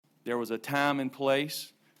There was a time and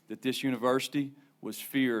place that this university was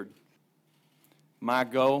feared. My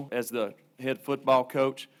goal as the head football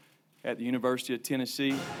coach at the University of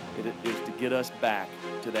Tennessee is to get us back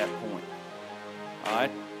to that point. All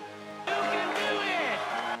right?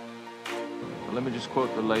 Let me just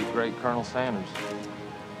quote the late, great Colonel Sanders.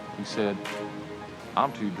 He said,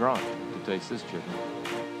 "I'm too drunk to taste this chicken."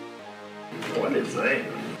 What is that?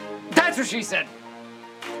 That's what she said.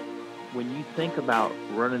 When you think about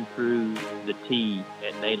running through the T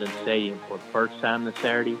at Neyland Stadium for the first time this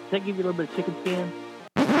Saturday, does that give you a little bit of chicken skin?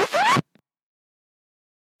 A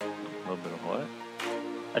little bit of what?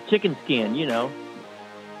 A chicken skin, you know.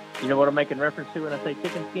 You know what I'm making reference to when I say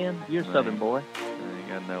chicken skin? You're a Southern boy. I ain't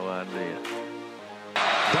got no idea.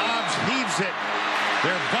 Dobbs heaves it.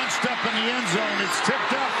 They're bunched up in the end zone. It's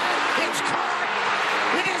tipped up. It's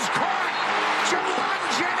caught. It is caught. Jawan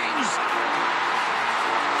Jennings.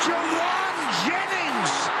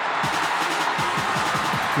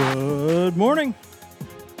 Good morning,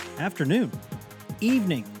 afternoon,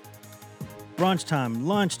 evening, brunch time,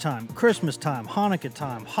 lunchtime, Christmas time, Hanukkah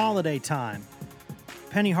time, holiday time,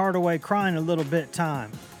 Penny Hardaway crying a little bit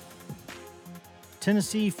time,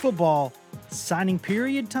 Tennessee football signing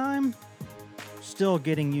period time. Still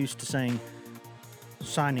getting used to saying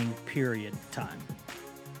signing period time.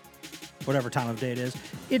 Whatever time of day it is,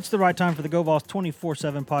 it's the right time for the Go Vols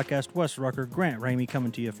 24/7 podcast. Wes Rucker, Grant Ramey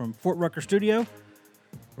coming to you from Fort Rucker Studio.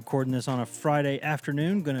 Recording this on a Friday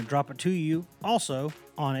afternoon. Going to drop it to you also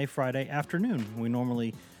on a Friday afternoon. We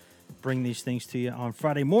normally bring these things to you on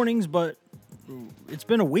Friday mornings, but it's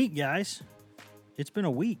been a week, guys. It's been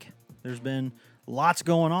a week. There's been lots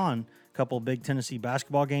going on. A couple of big Tennessee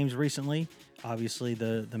basketball games recently. Obviously,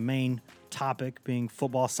 the main topic being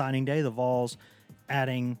football signing day. The Vols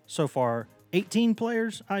adding so far 18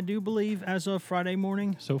 players, I do believe, as of Friday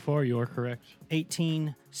morning. So far, you're correct.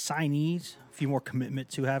 18 signees. A few more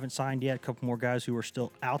commitments who haven't signed yet. A couple more guys who are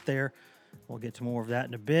still out there. We'll get to more of that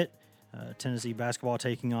in a bit. Tennessee basketball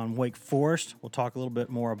taking on Wake Forest. We'll talk a little bit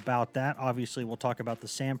more about that. Obviously, we'll talk about the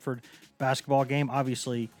Samford basketball game.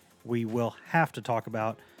 Obviously, we will have to talk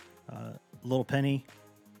about Little Penny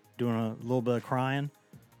doing a little bit of crying.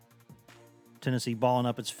 Tennessee balling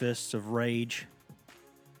up its fists of rage,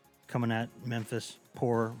 coming at Memphis.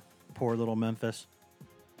 Poor little Memphis.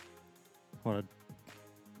 What a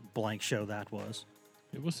blank show that was.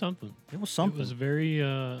 It was something. It was something. It was very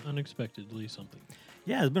unexpectedly something.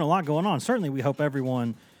 Yeah, there's been a lot going on. Certainly, we hope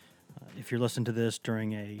everyone, if you're listening to this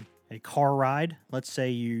during a car ride, let's say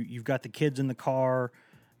you've got the kids in the car,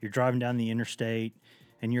 you're driving down the interstate,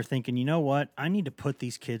 and you're thinking, you know what? I need to put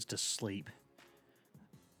these kids to sleep.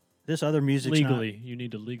 This other music's you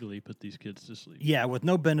need to legally put these kids to sleep. Yeah, with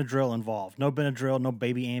no Benadryl involved. No Benadryl, no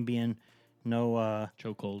baby Ambien, no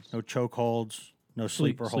chokeholds, no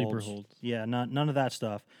sleeper holds. Yeah, none of that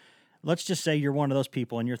stuff. Let's just say you're one of those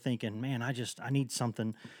people and you're thinking, man, I need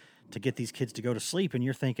something to get these kids to go to sleep. And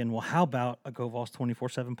you're thinking, well, how about a Go Vols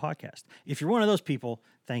 24/7 podcast? If you're one of those people,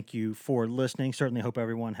 thank you for listening. Certainly hope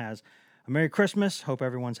everyone has a Merry Christmas. Hope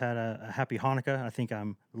everyone's had a Happy Hanukkah. I think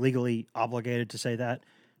I'm legally obligated to say that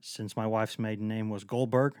since my wife's maiden name was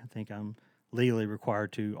Goldberg. I think I'm legally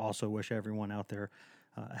required to also wish everyone out there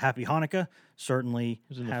Happy Hanukkah. Certainly. It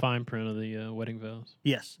was in the fine print of the wedding vows.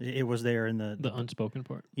 Yes, it was there in the unspoken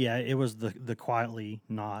part. Yeah, it was the quietly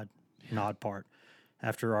nod part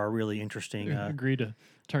after our really interesting agree to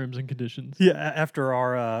terms and conditions. Yeah, after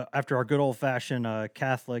our good old fashioned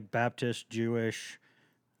Catholic, Baptist, Jewish,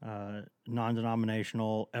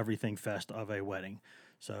 non-denominational everything fest of a wedding.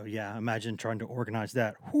 So yeah, imagine trying to organize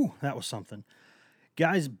that. Whew, that was something.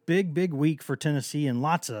 Guys, big week for Tennessee in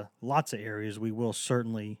lots of areas. We will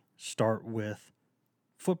certainly start with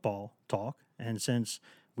football talk. And since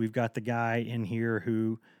we've got the guy in here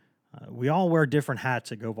who we all wear different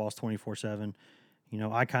hats at Go Vols 24/7, you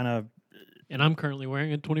know, and I'm currently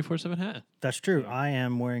wearing a 24/7 hat. That's true. I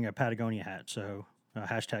am wearing a Patagonia hat, so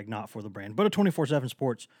hashtag not for the brand, but a 24/7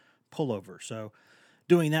 sports pullover. So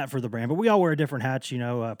doing that for the brand, but we all wear different hats. You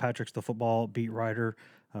know, Patrick's the football beat writer.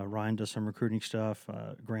 Ryan does some recruiting stuff.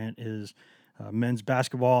 Grant is men's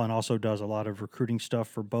basketball and also does a lot of recruiting stuff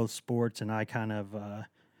for both sports. And I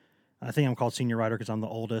I think I'm called senior writer because I'm the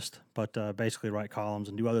oldest, but basically write columns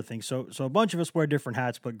and do other things. So a bunch of us wear different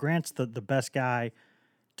hats, but Grant's the best guy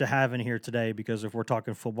to have in here today because if we're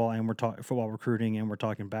talking football and we're talking football recruiting and we're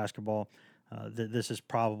talking basketball, this is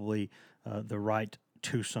probably the right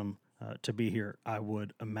twosome to be here, I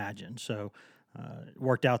would imagine. So it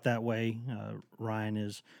worked out that way. Ryan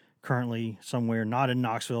is currently somewhere not in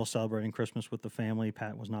Knoxville celebrating Christmas with the family.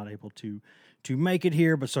 Pat was not able to make it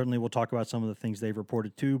here, but certainly we'll talk about some of the things they've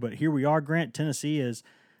reported too. But here we are, Grant. Tennessee is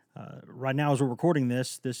Right now, as we're recording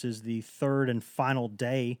this is the third and final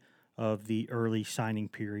day of the early signing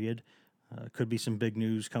period. Could be some big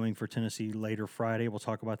news coming for Tennessee later Friday. We'll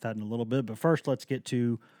talk about that in a little bit. But first, let's get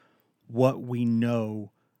to what we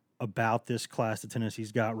know about this class that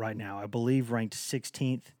Tennessee's got right now. I believe ranked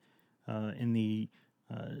 16th in the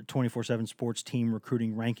 24/7 Sports team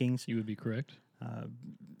recruiting rankings. You would be correct.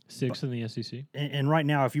 Sixth in the SEC. And right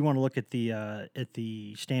now, if you want to look at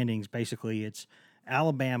the standings, basically it's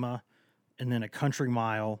Alabama, and then a country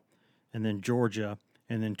mile, and then Georgia,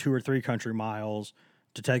 and then 2 or 3 country miles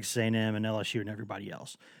to Texas A&M and LSU and everybody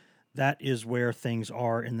else. That is where things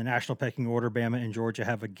are in the national pecking order. Bama and Georgia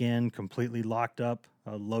have again completely locked up,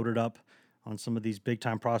 loaded up on some of these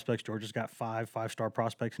big-time prospects. Georgia's got 5 five-star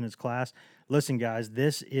prospects in its class. Listen, guys,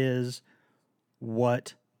 this is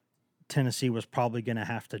what Tennessee was probably going to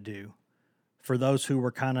have to do. For those who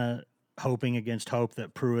were kind of hoping against hope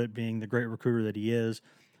that Pruitt, being the great recruiter that he is,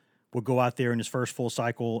 would go out there in his first full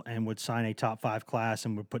cycle and would sign a top 5 class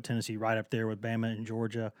and would put Tennessee right up there with Bama and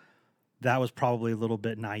Georgia, that was probably a little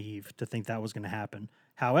bit naive to think that was going to happen.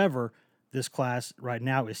 However, this class right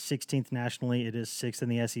now is 16th nationally. It is 6th in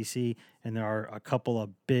the SEC, and there are a couple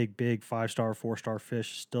of big 5-star, 4-star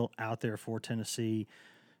fish still out there for Tennessee.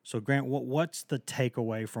 So, Grant, what's the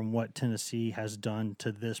takeaway from what Tennessee has done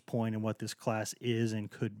to this point and what this class is and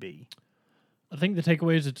could be? I think the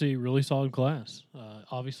takeaway is it's a really solid class.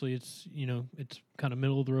 Obviously, it's kind of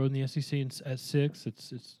middle of the road in the SEC at 6th.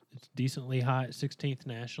 It's decently high at 16th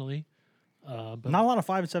nationally. But not a lot of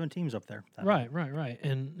 5 and 7 teams up there. Right.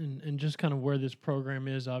 And just kind of where this program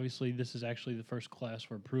is, obviously, this is actually the first class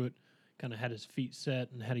where Pruitt kind of had his feet set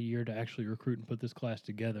and had a year to actually recruit and put this class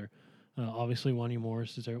together. Obviously, Wanya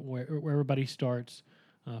Morris is where everybody starts.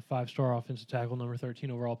 5-star offensive tackle, number 13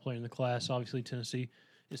 overall player in the class. Obviously, Tennessee,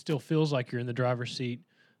 it still feels like you're in the driver's seat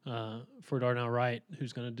for Darnell Wright,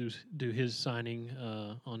 who's going to do his signing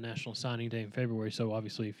on National Signing Day in February. So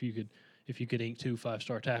obviously, if you could ink 2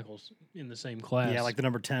 5-star tackles in the same class, yeah, like the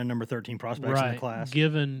number 10, number 13 prospects in the class.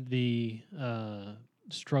 Given the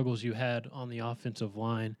struggles you had on the offensive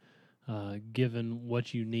line, given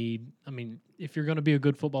what you need, I mean, if you're going to be a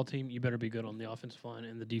good football team, you better be good on the offensive line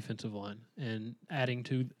and the defensive line. And adding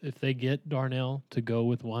to, if they get Darnell to go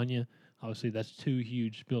with Wanya, obviously that's 2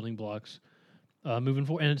 huge building blocks moving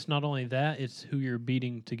forward. And it's not only that, it's who you're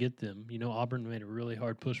beating to get them. You know, Auburn made a really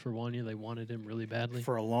hard push for Wanya. They wanted him really badly.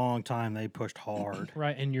 For a long time, they pushed hard.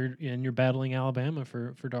 Right, and you're battling Alabama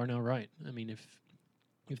for Darnell Wright. I mean,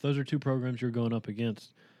 if those are 2 programs you're going up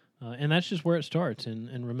against, and that's just where it starts.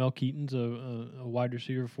 And Ramel Keaton's a wide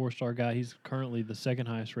receiver, 4-star guy. He's currently the 2nd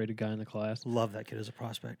highest rated guy in the class. Love that kid as a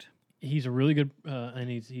prospect. He's a really good, and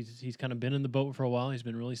he's kind of been in the boat for a while. He's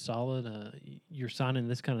been really solid. You're signing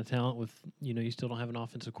this kind of talent with, you still don't have an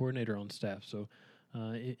offensive coordinator on staff. So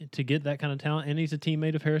to get that kind of talent, and he's a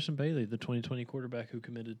teammate of Harrison Bailey, the 2020 quarterback who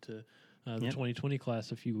committed to the 2020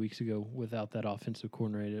 class a few weeks ago without that offensive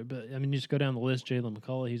coordinator. But, I mean, you just go down the list. Jalen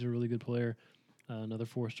McCullough, he's a really good player. Another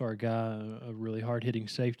 4-star guy, a really hard-hitting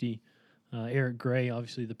safety. Eric Gray,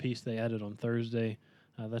 obviously the piece they added on Thursday.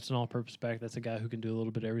 That's an all-purpose back. That's a guy who can do a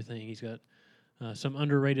little bit of everything. He's got some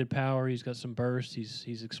underrated power. He's got some burst.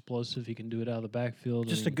 He's explosive. He can do it out of the backfield.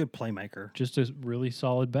 Just a good playmaker. Just a really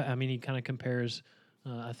solid back. I mean, he kind of compares.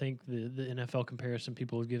 I think the NFL comparison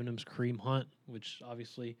people have given him is Kareem Hunt, which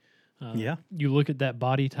obviously, you look at that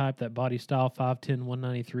body type, that body style, 5'10",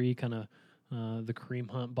 193, kind of. The Kareem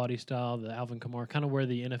Hunt body style, the Alvin Kamara, kind of where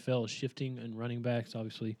the NFL is shifting and running backs.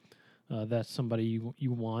 Obviously, that's somebody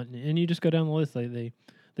you want, and you just go down the list.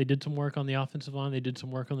 They did some work on the offensive line. They did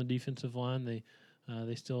some work on the defensive line. They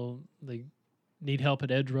need help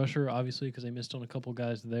at edge rusher, obviously, because they missed on a couple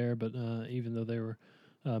guys there. But even though they were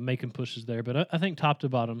making pushes there, but I think top to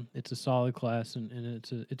bottom, it's a solid class, and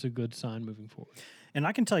it's a good sign moving forward. And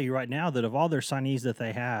I can tell you right now that of all their signees that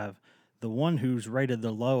they have, the one who's rated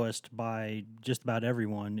the lowest by just about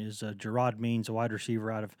everyone is Gerard Means, a wide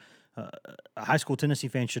receiver out of a high school Tennessee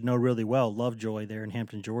fan should know really well, Lovejoy there in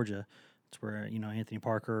Hampton, Georgia. It's where, Anthony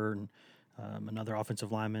Parker and another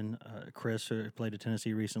offensive lineman, Chris, who played at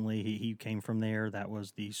Tennessee recently, he came from there. That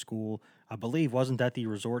was the school, I believe, wasn't that the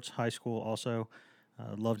Resorts High School also?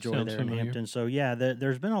 Lovejoy Sounds there familiar. in Hampton. So, yeah,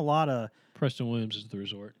 there's been a lot of... Preston Williams is the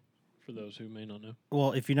Resort, for those who may not know.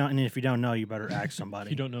 Well, if you don't know, you better ask somebody.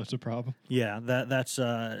 If you don't know, it's a problem. Yeah, that's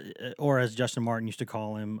or as Justin Martin used to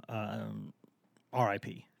call him,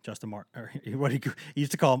 R.I.P. Justin Martin. Or he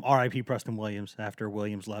used to call him R.I.P. Preston Williams after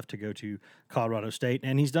Williams left to go to Colorado State,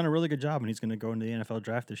 and he's done a really good job, and he's going to go into the NFL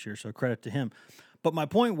draft this year. So credit to him. But my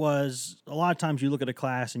point was, a lot of times you look at a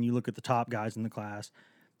class and you look at the top guys in the class.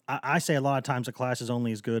 I say a lot of times a class is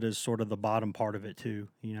only as good as sort of the bottom part of it too.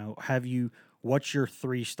 What's your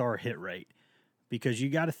 3-star hit rate? Because you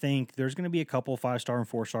got to think there's going to be a couple 5-star and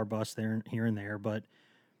 4-star busts there, here and there,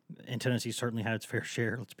 and Tennessee certainly had its fair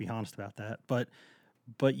share. Let's be honest about that.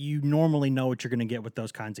 But you normally know what you're going to get with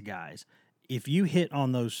those kinds of guys. If you hit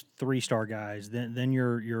on those 3-star guys, then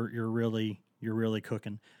you're really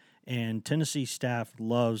cooking. And Tennessee staff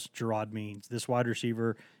loves Gerard Means. This wide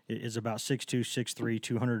receiver is about 6'2", 6'3",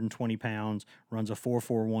 220 pounds, runs a 4.4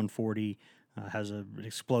 140, has an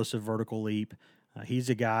explosive vertical leap. He's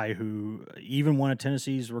a guy who even one of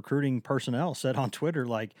Tennessee's recruiting personnel said on Twitter,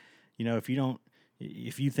 like,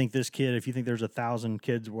 if you think there's 1,000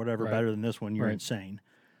 kids or whatever better than this one, you're insane.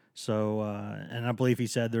 So, and I believe he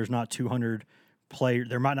said there's not 200 players.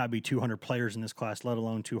 There might not be 200 players in this class, let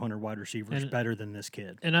alone 200 wide receivers better than this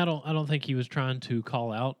kid. And I don't think he was trying to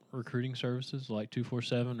call out recruiting services like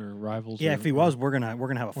 247 or Rivals. Yeah, if he was, we're gonna have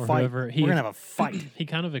a fight. We're gonna have a fight. He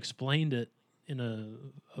kind of explained it in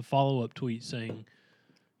a follow-up tweet saying,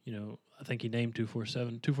 I think he named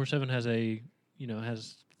 247. 247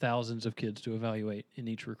 has thousands of kids to evaluate in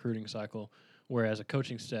each recruiting cycle, whereas a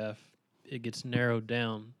coaching staff, it gets narrowed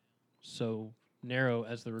down so narrow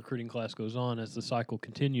as the recruiting class goes on, as the cycle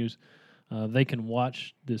continues. They can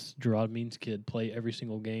watch this Gerard Means kid play every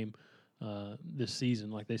single game this season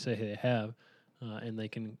like they say they have, and they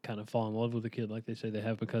can kind of fall in love with the kid like they say they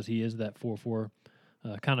have because he is that 4.4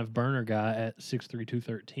 kind of burner guy at 6'3",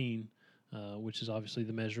 213, which is obviously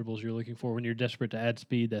the measurables you're looking for. When you're desperate to add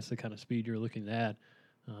speed, that's the kind of speed you're looking to add.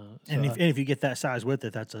 And if you get that size with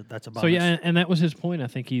it, that's a bonus. So, yeah, and that was his point. I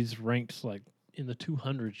think he's ranked like in the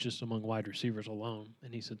 200s just among wide receivers alone.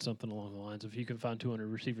 And he said something along the lines of, if you can find 200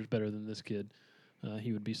 receivers better than this kid,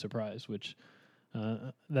 he would be surprised, which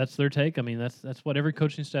that's their take. I mean, that's what every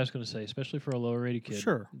coaching staff's going to say, especially for a lower-rated kid.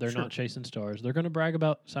 Sure. They're not chasing stars. They're going to brag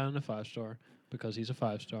about signing a 5-star because he's a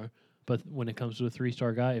 5-star. But when it comes to a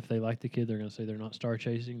 3-star guy, if they like the kid, they're going to say they're not star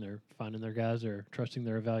chasing. They're finding their guys. They're trusting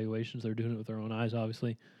their evaluations. They're doing it with their own eyes,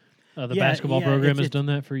 obviously. The basketball program has done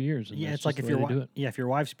that for years. And it's like if your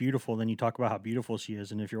wife's beautiful, then you talk about how beautiful she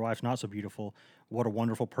is, and if your wife's not so beautiful, what a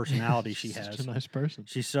wonderful personality she has. Such a nice person.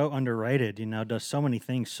 She's so underrated. Does so many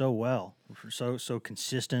things so well, so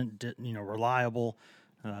consistent. Reliable.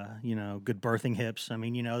 Good birthing hips. I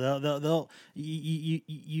mean, they'll.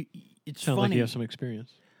 It's Sounds funny. like you have some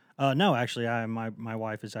experience. No, actually, my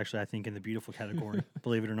wife is actually, I think, in the beautiful category,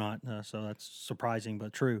 believe it or not. So that's surprising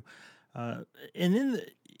but true.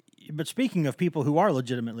 But speaking of people who are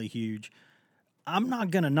legitimately huge, I'm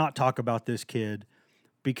not going to not talk about this kid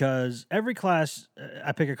because every class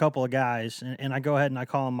I pick a couple of guys and I go ahead and I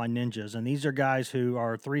call them my ninjas. And these are guys who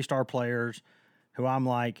are 3-star players who I'm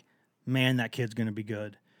like, man, that kid's going to be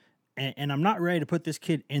good. And I'm not ready to put this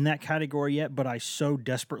kid in that category yet, but I so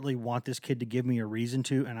desperately want this kid to give me a reason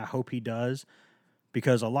to, and I hope he does,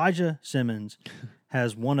 because Elijah Simmons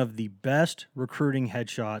has one of the best recruiting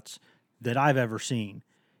headshots that I've ever seen.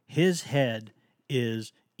 His head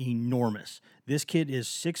is enormous. This kid is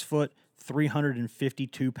 6 foot,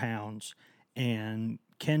 352 pounds, and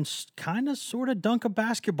can kind of sort of dunk a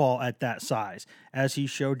basketball at that size, as he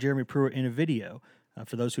showed Jeremy Pruitt in a video.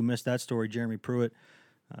 For those who missed that story, Jeremy Pruitt,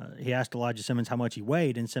 he asked Elijah Simmons how much he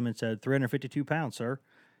weighed, and Simmons said, 352 pounds, sir.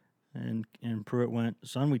 And Pruitt went,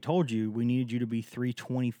 son, we told you we needed you to be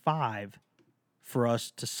 325 for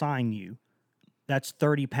us to sign you. That's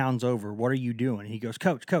 30 pounds over. What are you doing? He goes,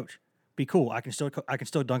 Coach, be cool. I can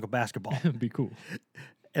still dunk a basketball. Be cool.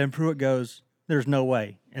 And Pruitt goes, there's no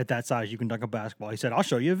way at that size you can dunk a basketball. He said, I'll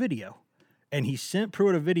show you a video. And he sent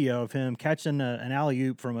Pruitt a video of him catching an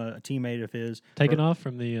alley-oop from a teammate of his. Taking off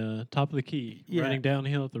from the top of the key, running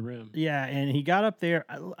downhill at the rim. Yeah, and he got up there.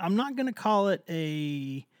 I'm not going to call it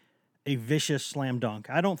a vicious slam dunk.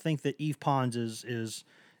 I don't think that Yves Pons is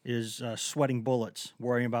sweating bullets,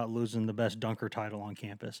 worrying about losing the best dunker title on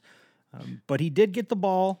campus. But he did get the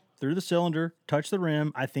ball through the cylinder, touch the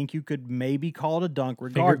rim. I think you could maybe call it a dunk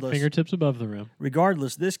regardless. Fingertips above the rim.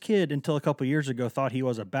 Regardless, this kid, until a couple years ago, thought he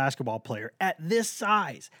was a basketball player at this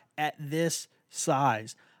size.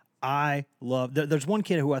 I love – there's one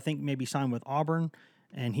kid who I think maybe signed with Auburn,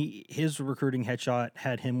 and his recruiting headshot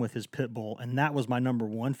had him with his pit bull, and that was my number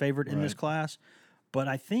one favorite in this class. But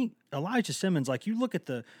I think Elijah Simmons, like you look at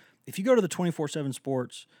if you go to the 24/7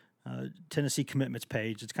 Sports Tennessee commitments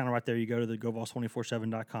page, it's kind of right there. You go to the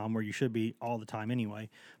GoVols247.com where you should be all the time anyway.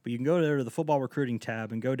 But you can go there to the football recruiting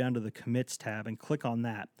tab and go down to the commits tab and click on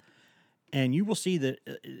that. And you will see that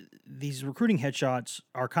these recruiting headshots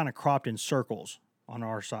are kind of cropped in circles on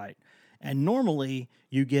our site. And normally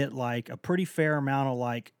you get like a pretty fair amount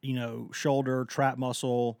of shoulder, trap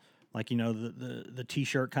muscle, like, the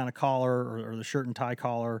T-shirt kind of collar or the shirt and tie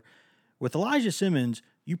collar. With Elijah Simmons,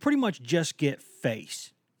 you pretty much just get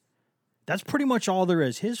face. That's pretty much all there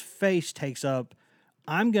is. His face takes up,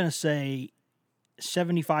 I'm going to say,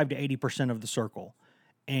 75 to 80% of the circle.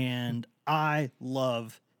 And I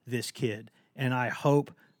love this kid. And I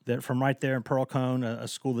hope that from right there in Pearl Cone, a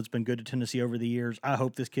school that's been good to Tennessee over the years, I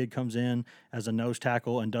hope this kid comes in as a nose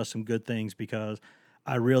tackle and does some good things, because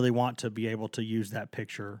I really want to be able to use that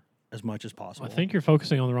picture as much as possible. I think you're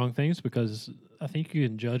focusing on the wrong things, because I think you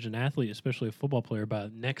can judge an athlete, especially a football player, by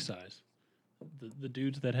neck size. The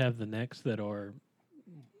dudes that have the necks that are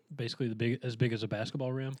basically as big as a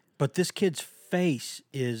basketball rim. But this kid's face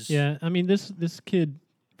is... Yeah, I mean, this kid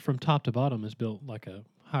from top to bottom is built like a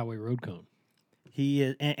highway road cone. He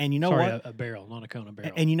is, and you know Sorry, what? a barrel, not a cone, a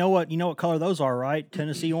barrel. And you know what? You know what color those are, right?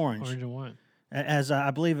 Tennessee orange. Orange and white. As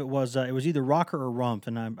I believe it was either Rocker or Rump,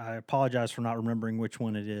 and I apologize for not remembering which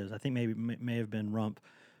one it is. I think maybe it may have been Rump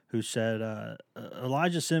who said,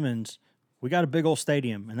 Elijah Simmons, we got a big old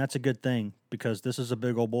stadium, and that's a good thing, because this is a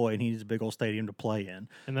big old boy, and he needs a big old stadium to play in.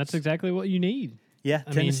 And that's exactly what you need. Yeah,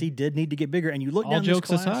 Tennessee did need to get bigger, and you look all down jokes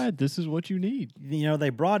this class, aside, this is what you need.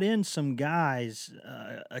 They brought in some guys,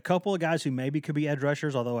 a couple of guys who maybe could be edge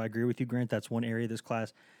rushers, although I agree with you, Grant, that's one area this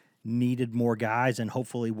class needed more guys, and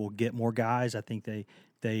hopefully will get more guys. I think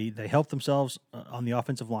they helped themselves on the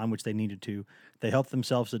offensive line, which they needed to. They helped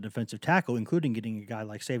themselves at defensive tackle, including getting a guy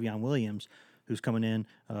like Savion Williams, who's coming in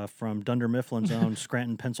from Dunder Mifflin's own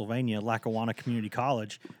Scranton, Pennsylvania, Lackawanna Community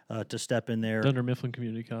College, to step in there. Dunder Mifflin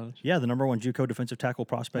Community College. Yeah, the number one JUCO defensive tackle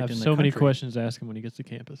prospect I have in the so country. many questions to ask him when he gets to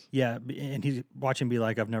campus. Yeah, and he's watching be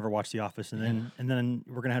like, I've never watched The Office, and then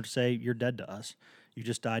we're gonna have to say, you're dead to us. You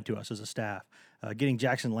just died to us as a staff. Getting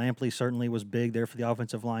Jackson Lampley certainly was big there for the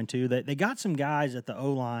offensive line too. They got some guys at the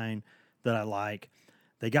O-line that I like.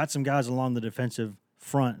 They got some guys along the defensive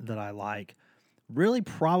front that I like. Really,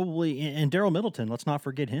 probably, and Daryl Middleton, let's not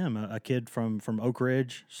forget him, a kid from Oak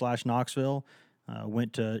Ridge / Knoxville,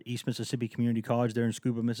 went to East Mississippi Community College there in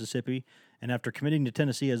Scuba, Mississippi, and after committing to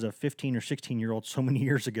Tennessee as a 15 or 16-year-old so many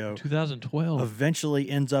years ago, 2012, eventually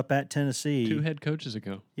ends up at Tennessee. 2 head coaches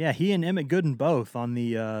ago. Yeah, he and Emmett Gooden both on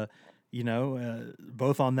the,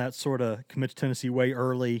 both on that sort of commit to Tennessee way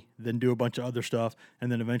early, then do a bunch of other stuff,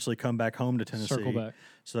 and then eventually come back home to Tennessee. Circle back.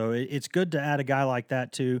 So it's good to add a guy like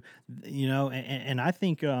that too, and I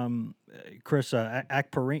think Chris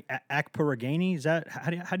Akparagani, is that how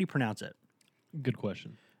do you pronounce it? Good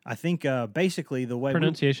question. I think basically the way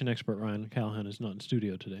pronunciation expert Ryan Callahan is not in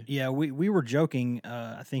studio today. Yeah, we were joking.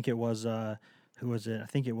 I think it was who was it? I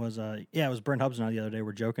think it was it was Brent Hubs and I the other day.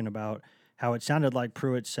 We're joking about how it sounded like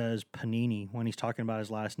Pruitt says panini when he's talking about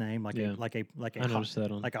his last name, like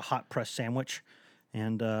a hot press sandwich.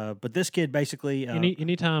 And but this kid basically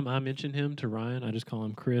anytime I mention him to Ryan, I just call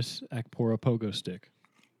him Chris Akpora Pogo Stick.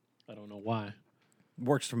 I don't know why.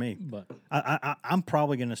 Works for me, but I'm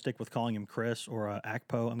probably going to stick with calling him Chris or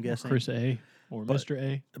Akpo. I'm guessing Chris A or Mr.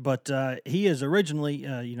 A. But he is originally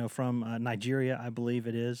from Nigeria, I believe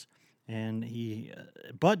it is. And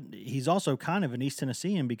but he's also kind of an East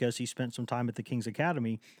Tennessean because he spent some time at the King's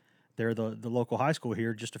Academy. They're the local high school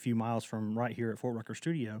here, just a few miles from right here at Fort Rucker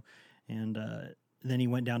Studio. And then he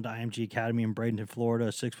went down to IMG Academy in Bradenton, Florida,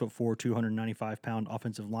 a 6'4", 295-pound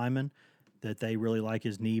offensive lineman that they really like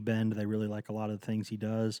his knee bend. They really like a lot of the things he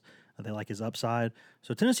does. They like his upside.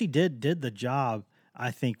 So Tennessee did the job,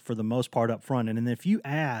 I think, for the most part up front. And then if you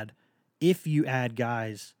add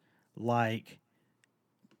guys like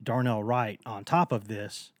Darnell Wright on top of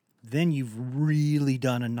this, then you've really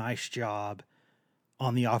done a nice job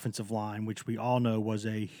on the offensive line, which we all know was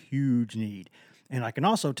a huge need. And I can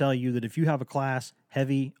also tell you that if you have a class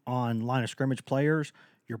heavy on line of scrimmage players,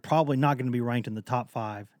 you're probably not going to be ranked in the top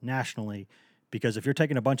 5 nationally, because if you're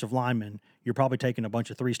taking a bunch of linemen, you're probably taking a bunch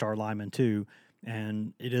of 3-star linemen too.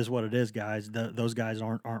 And it is what it is, guys. Those guys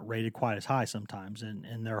aren't rated quite as high sometimes,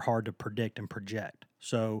 and they're hard to predict and project.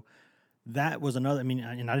 So that was another. I mean,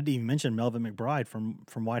 and I didn't even mention Melvin McBride from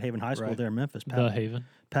Whitehaven High School there in Memphis.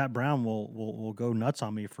 Pat Brown will go nuts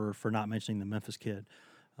on me for not mentioning the Memphis kid.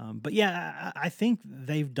 But yeah, I think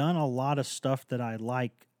they've done a lot of stuff that I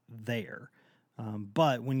like there.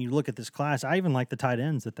 But when you look at this class, I even like the tight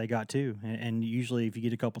ends that they got too. And usually, if you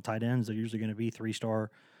get a couple tight ends, they're usually going to be 3-star,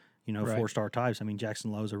 4-star types. I mean,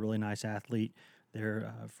 Jackson Lowe's a really nice athlete.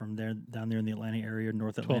 They're from there down there in the Atlanta area,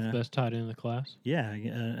 North Atlanta. 12th best tight end in the class. Yeah,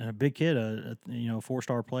 and a big kid, a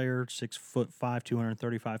 4-star player, 6'5",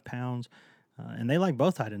 235 pounds. And they like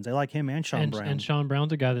both tight ends. They like him and Sean Brown. And Sean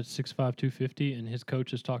Brown's a guy that's 6'5", 250, and his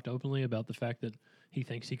coach has talked openly about the fact that he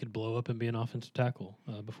thinks he could blow up and be an offensive tackle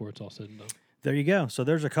before it's all said and done. There you go. So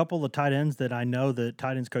there's a couple of tight ends that I know that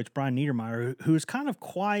tight ends coach Brian Niedermeyer, who's kind of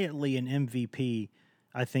quietly an MVP,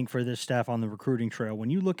 I think, for this staff on the recruiting trail. When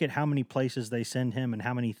you look at how many places they send him and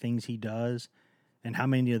how many things he does and how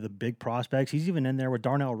many of the big prospects, he's even in there with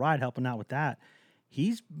Darnell Wright helping out with that.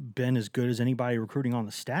 He's been as good as anybody recruiting on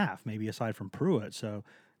the staff, maybe aside from Pruitt. So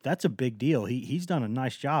that's a big deal. He's done a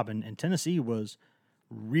nice job, and Tennessee was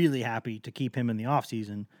really happy to keep him in the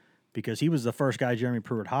offseason because he was the first guy Jeremy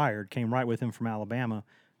Pruitt hired, came right with him from Alabama,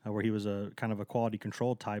 where he was a kind of a quality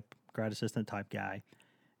control type, grad assistant type guy.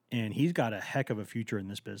 And he's got a heck of a future in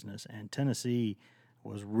this business, and Tennessee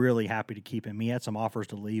was really happy to keep him. He had some offers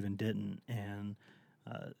to leave and didn't, and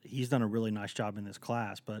he's done a really nice job in this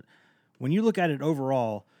class. But when you look at it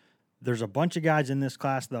overall, there's a bunch of guys in this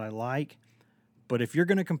class that I like, but if you're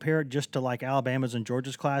going to compare it just to like Alabama's and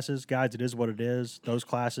Georgia's classes, guys, it is what it is, those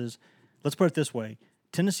classes. Let's put it this way.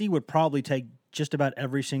 Tennessee would probably take just about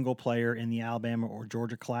every single player in the Alabama or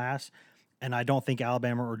Georgia class, and I don't think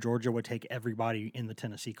Alabama or Georgia would take everybody in the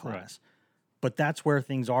Tennessee class. Right. But that's where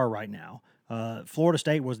things are right now. Florida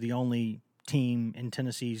State was the only team in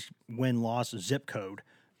Tennessee's win-loss zip code,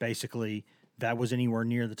 basically, that was anywhere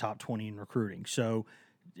near the top 20 in recruiting. So,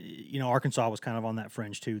 Arkansas was kind of on that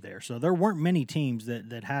fringe too there. So there weren't many teams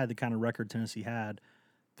that had the kind of record Tennessee had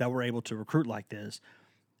that were able to recruit like this.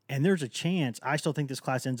 And there's a chance, I still think this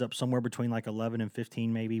class ends up somewhere between like 11 and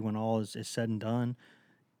 15 maybe when all is said and done.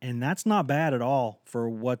 And that's not bad at all for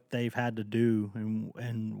what they've had to do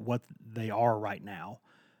and what they are right now.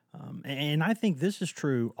 And I think this is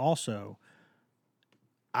true also.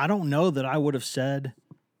 I don't know that I would have said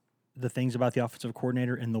the things about the offensive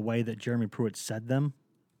coordinator in the way that Jeremy Pruitt said them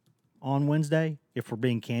on Wednesday, if we're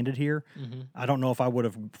being candid here. Mm-hmm. I don't know if I would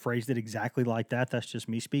have phrased it exactly like that. That's just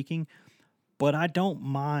me speaking. But I don't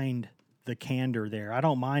mind the candor there. I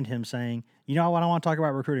don't mind him saying, I don't want to talk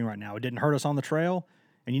about recruiting right now. It didn't hurt us on the trail.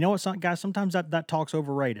 And you know what, guys, sometimes that talk's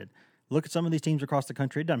overrated. Look at some of these teams across the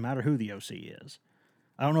country. It doesn't matter who the OC is.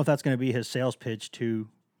 I don't know if that's going to be his sales pitch to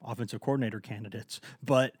offensive coordinator candidates,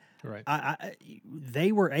 but right.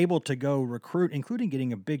 They were able to go recruit, including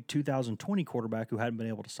getting a big 2020 quarterback who hadn't been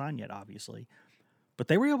able to sign yet, obviously. But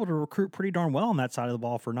they were able to recruit pretty darn well on that side of the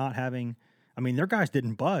ball for not having – their guys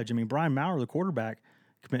didn't budge. Brian Maurer, the quarterback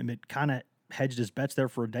commitment, kind of hedged his bets there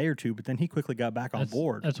for a day or two, but then he quickly got back on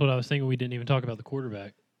board. That's what I was thinking. We didn't even talk about the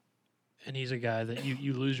quarterback. And he's a guy that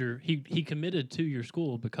you lose your – he committed to your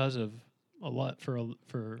school because of a lot for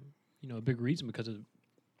a big reason because of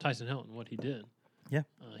Tyson Helton, what he did. Yeah.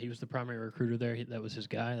 He was the primary recruiter there. That was his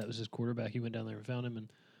guy. That was his quarterback. He went down there and found him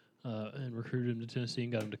and recruited him to Tennessee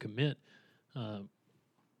and got him to commit.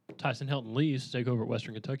 Tyson Helton leaves to take over at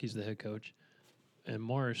Western Kentucky as the head coach. And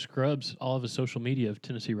Maurer scrubs all of his social media of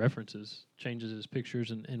Tennessee references, changes his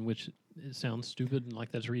pictures, in which it sounds stupid and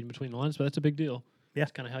like that's reading between the lines, but that's a big deal. Yeah.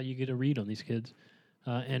 That's kind of how you get a read on these kids.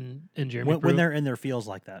 And Jeremy when they're in their feels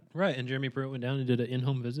like that. Right, and Jeremy Pruitt went down and did an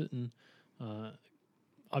in-home visit, and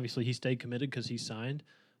obviously he stayed committed because he signed,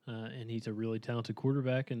 and he's a really talented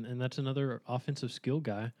quarterback, and that's another offensive skill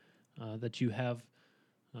guy that you have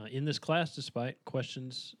in this class, despite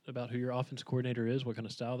questions about who your offensive coordinator is, what kind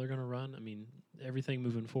of style they're going to run. Everything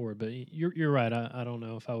moving forward. But you're right. I don't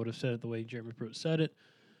know if I would have said it the way Jeremy Pruitt said it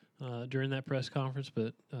during that press conference,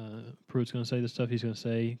 but Pruitt's going to say the stuff he's going to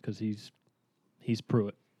say because he's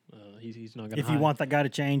Pruitt. He's not going to. If you want that guy to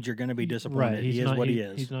change, you're going to be disappointed. Right, he is what he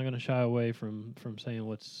is. He's not going to shy away from saying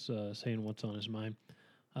what's on his mind.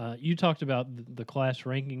 You talked about the class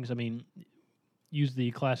rankings. Use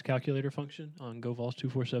the class calculator function on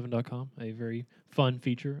GoVols247.com, a very fun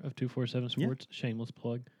feature of 247 Sports. Yeah. Shameless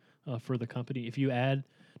plug for the company. If you add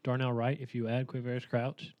Darnell Wright, if you add Quavaris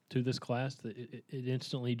Crouch to this class, it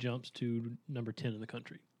instantly jumps to number 10 in the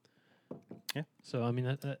country. Yeah. So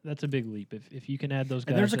that's a big leap. If you can add those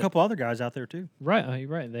guys, and there's a couple other guys out there too. Right,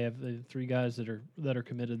 right. They have the 3 guys that are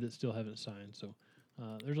committed that still haven't signed. So.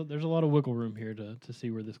 There's a lot of wiggle room here to see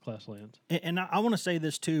where this class lands. And I want to say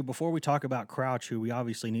this, too, before we talk about Crouch, who we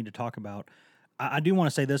obviously need to talk about. I do want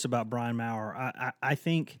to say this about Brian Maurer. I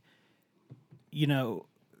think,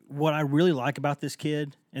 what I really like about this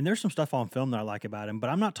kid, and there's some stuff on film that I like about him, but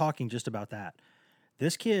I'm not talking just about that.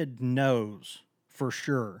 This kid knows for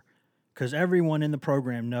sure, because everyone in the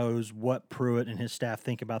program knows what Pruitt and his staff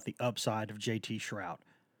think about the upside of J.T. Shrout,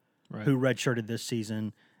 right, who redshirted this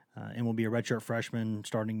season. And will be a redshirt freshman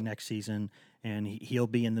starting next season, and he'll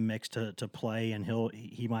be in the mix to play, and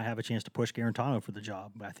he might have a chance to push Garantano for the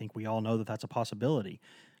job. But I think we all know that that's a possibility.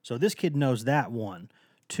 So this kid knows that, 1.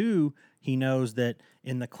 2, he knows that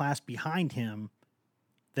in the class behind him,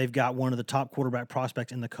 they've got one of the top quarterback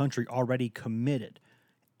prospects in the country already committed.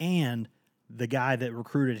 And the guy that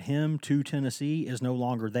recruited him to Tennessee is no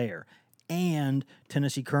longer there. And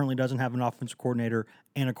Tennessee currently doesn't have an offensive coordinator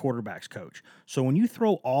and a quarterbacks coach. So when you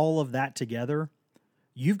throw all of that together,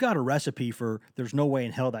 you've got a recipe for there's no way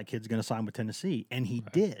in hell that kid's going to sign with Tennessee. And he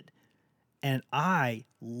did. And I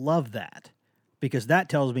love that because that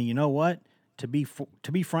tells me, you know what? To be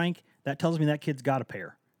frank, that tells me that kid's got a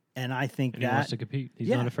pair. And I think And he wants to compete. He's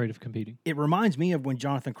not afraid of competing. It reminds me of when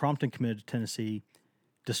Jonathan Crompton committed to Tennessee,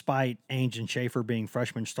 despite Ainge and Schaefer being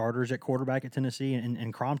freshman starters at quarterback at Tennessee.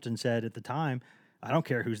 And Crompton said at the time, I don't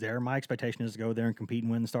care who's there. My expectation is to go there and compete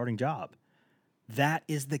and win the starting job. That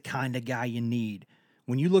is the kind of guy you need.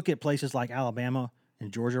 When you look at places like Alabama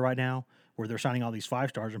and Georgia right now, where they're signing all these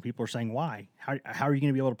 5-stars and people are saying, why? How are you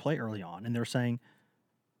going to be able to play early on? And they're saying,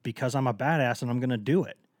 because I'm a badass and I'm going to do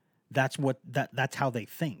it. That's how they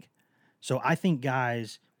think. So I think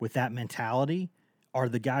guys with that mentality are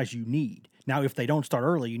the guys you need. Now, if they don't start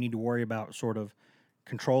early, you need to worry about sort of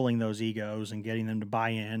controlling those egos and getting them to buy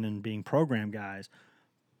in and being program guys.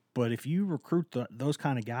 But if you recruit those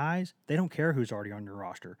kind of guys, they don't care who's already on your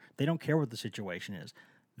roster. They don't care what the situation is.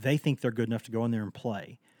 They think they're good enough to go in there and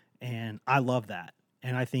play. And I love that.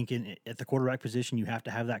 And I think at the quarterback position, you have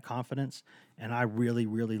to have that confidence. And I really,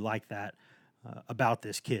 really like that about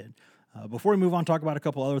this kid. Before we move on, talk about a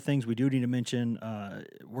couple other things we do need to mention.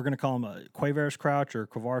 We're going to call him Quavaris Crouch or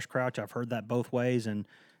Quavaris Crouch. I've heard that both ways. And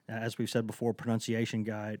as we've said before, pronunciation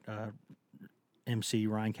guide, MC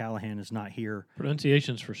Ryan Callahan is not here.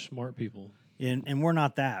 Pronunciation's for smart people. And we're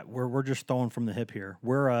not that. We're just throwing from the hip here.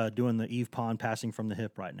 We're doing the Eve Pond passing from the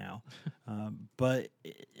hip right now. But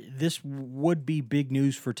this would be big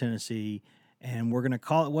news for Tennessee, and we're going to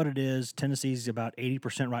call it what it is. Tennessee's about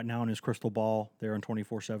 80% right now in his crystal ball. They're on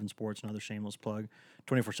 24/7 Sports, another shameless plug.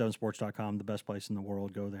 247sports.com, the best place in the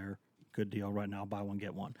world. Go there. Good deal right now. Buy one,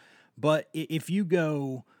 get one. But if you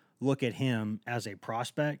go look at him as a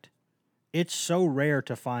prospect, it's so rare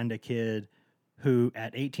to find a kid who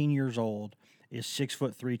at 18 years old is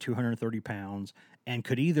 6'3", 230 pounds, and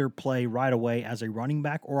could either play right away as a running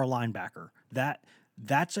back or a linebacker.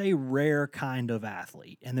 That's a rare kind of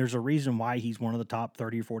athlete, and there's a reason why he's one of the top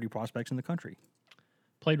 30 or 40 prospects in the country.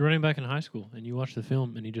 Played running back in high school, and you watch the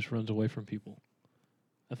film, and he just runs away from people.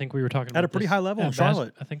 I think we were talking about at a pretty high level in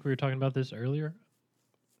Charlotte. I think we were talking about this earlier.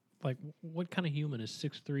 Like, what kind of human is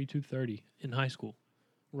 6'3", 230 in high school,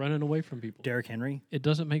 running away from people? Derrick Henry. It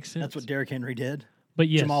doesn't make sense. That's what Derrick Henry did. But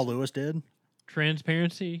yes, Jamal Lewis did.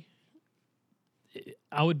 Transparency.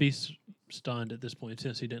 I would be stunned at this point if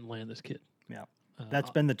Tennessee didn't land this kid. Yeah, that's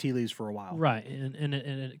been the tea leaves for a while. Right, and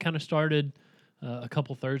it kind of started a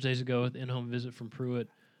couple Thursdays ago with the in-home visit from Pruitt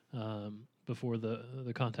before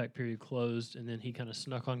the contact period closed, and then he kind of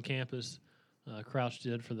snuck on campus. Crouch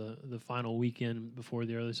did for the final weekend before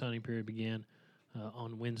the early signing period began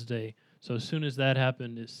on Wednesday. So as soon as that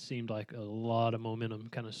happened, it seemed like a lot of momentum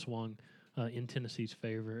kind of swung in Tennessee's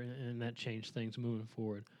favor, and that changed things moving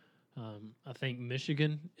forward. I think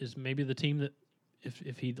Michigan is maybe the team that,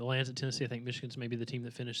 if he lands at Tennessee, I think Michigan's maybe the team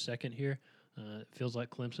that finished second here. It feels like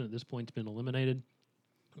Clemson at this point has been eliminated.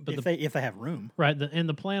 But if they have room. Right, and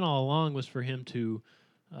the plan all along was for him to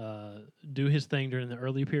do his thing during the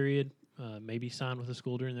early period, maybe sign with the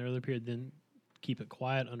school during the early period, then keep it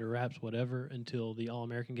quiet, under wraps, whatever, until the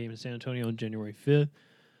All-American game in San Antonio on January 5th.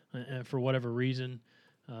 And for whatever reason,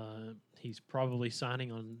 he's probably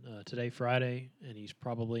signing on today, Friday, and he's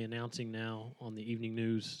probably announcing now on the evening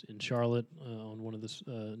news in Charlotte on one of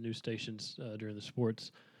the news stations during the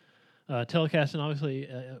sports telecast. And obviously,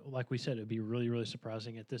 like we said, it would be really, really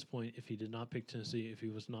surprising at this point if he did not pick Tennessee, if he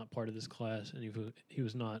was not part of this class, and if he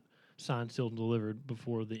was not signed, sealed, and delivered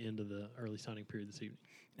before the end of the early signing period this evening.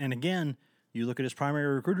 And again, you look at his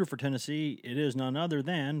primary recruiter for Tennessee, it is none other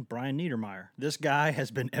than Brian Niedermeyer. This guy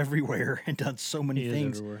has been everywhere and done so many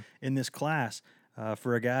things in this class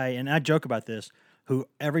for a guy. And I joke about this, who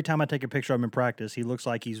every time I take a picture of him in practice, he looks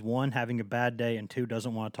like he's, one, having a bad day, and two,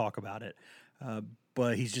 doesn't want to talk about it.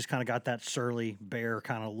 But he's just kind of got that surly bear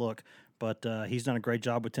kind of look. But he's done a great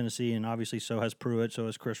job with Tennessee, and obviously so has Pruitt, so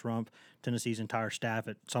has Chris Rump. Tennessee's entire staff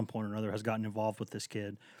at some point or another has gotten involved with this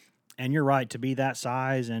kid. And you're right, to be that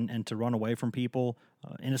size and to run away from people.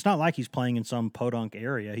 And it's not like he's playing in some podunk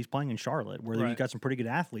area. He's playing in Charlotte, where you've got some pretty good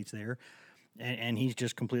athletes there. And he's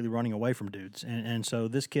just completely running away from dudes. And so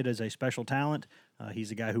this kid is a special talent.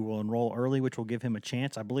 He's a guy who will enroll early, which will give him a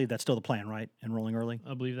chance. I believe that's still the plan, right? Enrolling early?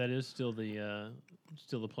 I believe that is still the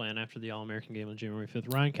plan after the All-American game on January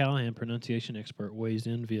 5th. Ryan Callahan, pronunciation expert, weighs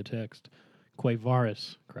in via text.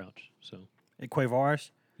 Quavaris Crouch. So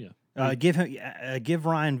Quavaris? Yeah. Give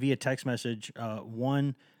Ryan via text message.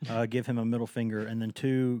 One, give him a middle finger, and then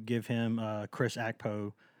two, give him Chris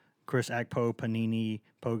Akpo Chris Akpo Panini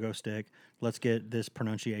Pogo Stick. Let's get this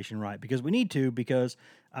pronunciation right because we need to, because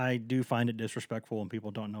I do find it disrespectful when people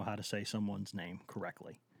don't know how to say someone's name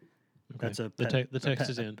correctly. Okay. That's a the text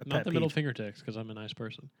is in, not the middle peeve. finger text, because I'm a nice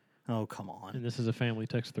person, Oh, come on. and this is a family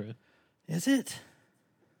text thread. Is it?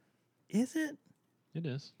 Is it? It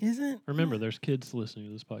is. Is it? Remember, there's kids listening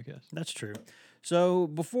to this podcast. That's true. So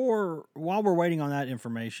while we're waiting on that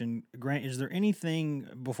information, Grant, is there anything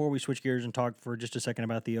before we switch gears and talk for just a second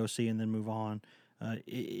about the OC and then move on?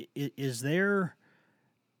 Is there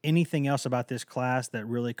anything else about this class that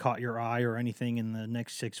really caught your eye, or anything in the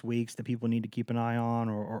next 6 weeks that people need to keep an eye on,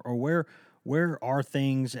 or where are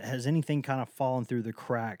things? Has anything kind of fallen through the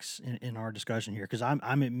cracks in our discussion here? Because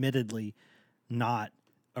I'm admittedly not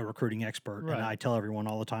a recruiting expert, Right. and I tell everyone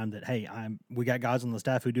all the time that, hey, we got guys on the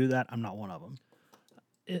staff who do that. I'm not one of them.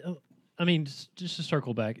 I mean, just to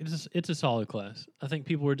circle back, it's a solid class. I think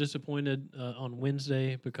people were disappointed on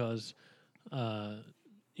Wednesday because,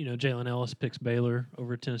 Jalen Ellis picks Baylor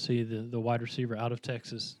over Tennessee, the wide receiver out of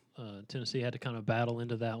Texas. Tennessee had to kind of battle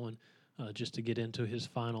into that one just to get into his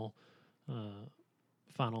final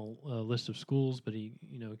list of schools, but he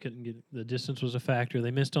couldn't get. The distance was a factor.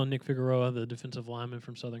 They missed on Nick Figueroa, the defensive lineman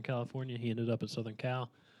from Southern California. He ended up at Southern Cal.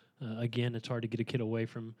 Again, it's hard to get a kid away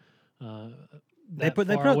from. They put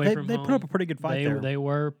up a pretty good fight there. They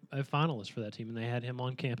were a finalist for that team, and they had him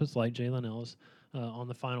on campus like Jalen Ellis on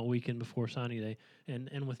the final weekend before signing day.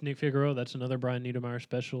 And with Nick Figueroa, that's another Brian Niedermeyer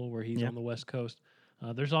special where he's on the West Coast.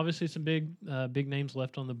 There's obviously some big names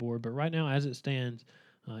left on the board, but right now, as it stands,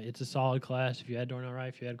 it's a solid class. If you add Darnell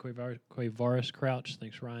Wright, if you add Quavaris Crouch,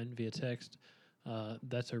 thanks Ryan via text.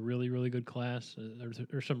 That's a really, really good class.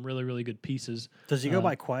 There's some really, really good pieces. Does he go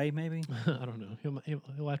by Quay, maybe? I don't know.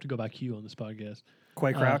 He'll have to go by Q on this podcast.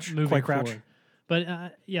 Quay Crouch? Moving Quay Crouch? forward.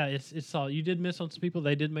 But, it's solid. You did miss on some people.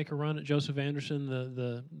 They did make a run at Joseph Anderson,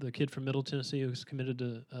 the kid from Middle Tennessee who's committed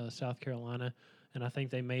to South Carolina. And I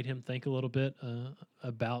think they made him think a little bit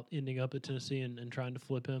about ending up at Tennessee and trying to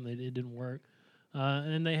flip him. It didn't work.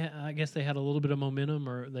 And I guess they had a little bit of momentum,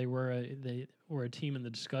 or they were a team in the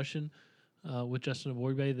discussion with Justin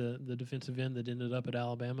Aboigbe, the defensive end that ended up at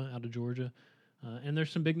Alabama out of Georgia. And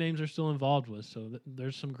there's some big names they're still involved with, so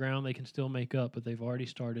there's some ground they can still make up, but they've already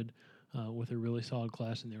started with a really solid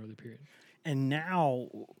class in the early period. And now,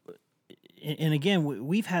 and again,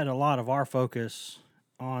 we've had a lot of our focus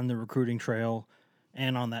on the recruiting trail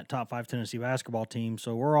and on that top 5 Tennessee basketball team,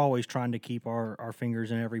 so we're always trying to keep our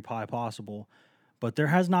fingers in every pie possible. But there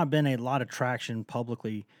has not been a lot of traction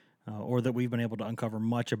publicly or that we've been able to uncover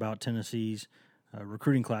much about Tennessee's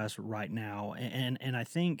recruiting class right now. And I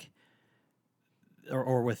think,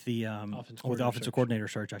 or with the offensive coordinator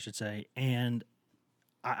search, I should say. And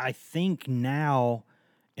I think now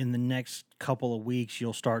in the next couple of weeks,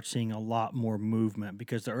 you'll start seeing a lot more movement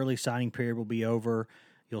because the early signing period will be over.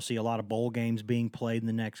 You'll see a lot of bowl games being played in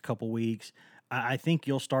the next couple of weeks. I think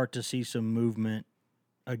you'll start to see some movement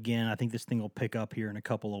again. I think this thing will pick up here in a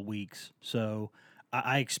couple of weeks. So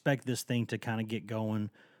I expect this thing to kind of get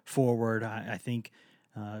going forward. I think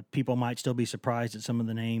people might still be surprised at some of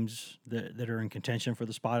the names that are in contention for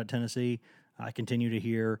the spot at Tennessee. I continue to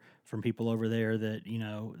hear from people over there that,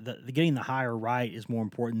 getting the hire right is more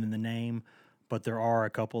important than the name, but there are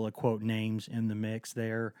a couple of, quote, names in the mix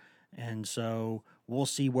there. And so we'll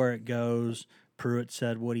see where it goes. Pruitt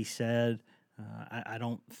said what he said. I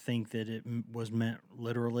don't think that it was meant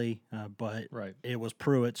literally, but It was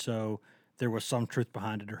Pruitt, so there was some truth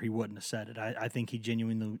behind it, or he wouldn't have said it. I think he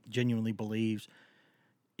genuinely believes,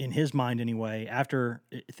 in his mind anyway, after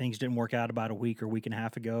things didn't work out about a week and a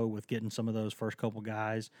half ago with getting some of those first couple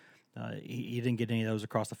guys, he didn't get any of those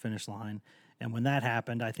across the finish line. And when that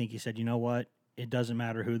happened, I think he said, you know what? It doesn't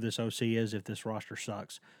matter who this OC is if this roster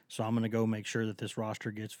sucks. So I'm going to go make sure that this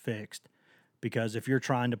roster gets fixed. Because if you're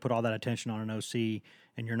trying to put all that attention on an OC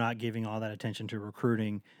and you're not giving all that attention to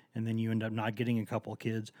recruiting, and then you end up not getting a couple of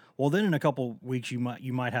kids, well, then in a couple of weeks you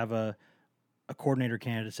might have a coordinator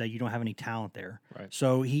candidate say you don't have any talent there. Right.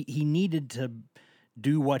 So he needed to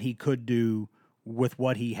do what he could do with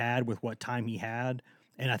what he had, with what time he had.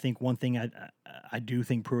 And I think one thing I do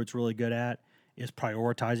think Pruitt's really good at is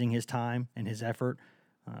prioritizing his time and his effort.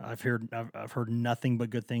 I've heard nothing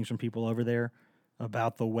but good things from people over there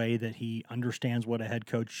about the way that he understands what a head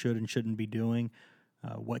coach should and shouldn't be doing,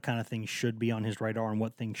 what kind of things should be on his radar and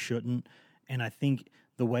what things shouldn't. And I think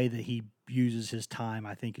the way that he uses his time,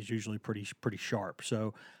 I think, is usually pretty sharp.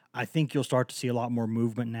 So I think you'll start to see a lot more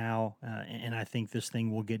movement now, and I think this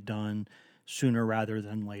thing will get done sooner rather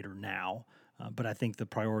than later now. But I think the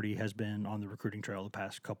priority has been on the recruiting trail the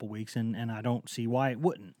past couple weeks, and I don't see why it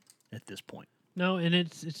wouldn't at this point. No, and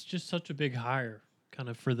it's just such a big hire kind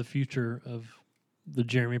of for the future of the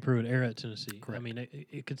Jeremy Pruitt era at Tennessee. Correct. I mean,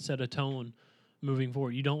 it could set a tone moving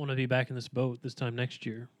forward. You don't want to be back in this boat this time next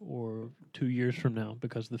year or 2 years from now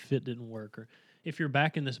because the fit didn't work. Or if you're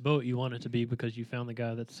back in this boat, you want it to be because you found the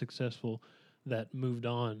guy that's successful, that moved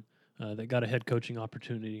on, that got a head coaching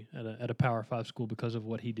opportunity at a Power 5 school because of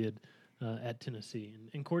what he did at Tennessee.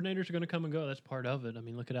 And coordinators are going to come and go. That's part of it. I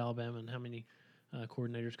mean, look at Alabama and how many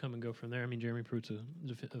coordinators come and go from there. I mean, Jeremy Pruitt's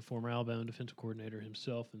a former Alabama defensive coordinator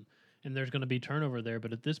himself, and there's going to be turnover there.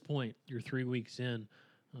 But at this point, you're 3 weeks in.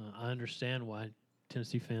 I understand why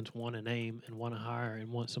Tennessee fans want a name and want to hire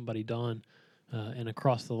and want somebody done and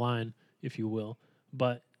across the line, if you will.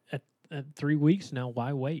 But at 3 weeks now,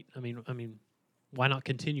 why wait? I mean, why not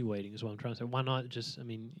continue waiting is what I'm trying to say. Why not just, I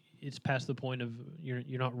mean, it's past the point of you're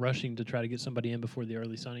not rushing to try to get somebody in before the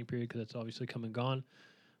early signing period because that's obviously come and gone.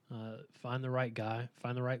 Find the right guy,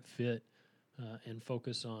 find the right fit, and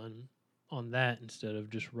focus on that instead of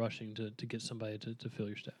just rushing to get somebody to fill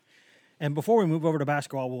your staff. And before we move over to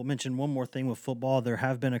basketball, we'll mention one more thing with football. There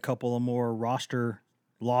have been a couple of more roster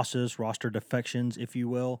losses, roster defections, if you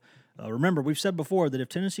will. Remember, we've said before that if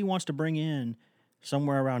Tennessee wants to bring in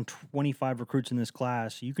somewhere around 25 recruits in this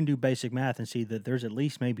class, you can do basic math and see that there's at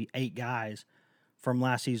least maybe 8 guys from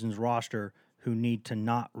last season's roster who need to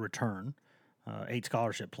not return, 8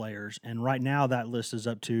 scholarship players. And right now that list is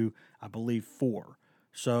up to, I believe, 4.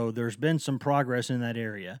 So there's been some progress in that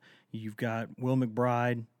area. You've got Will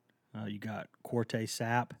McBride, you got Corte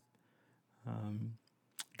Sapp,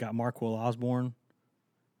 got Marquil Osborne.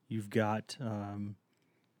 You've got, and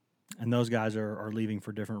those guys are leaving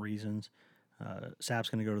for different reasons. Sapp's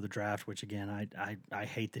going to go to the draft, which again, I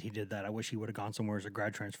hate that he did that. I wish he would have gone somewhere as a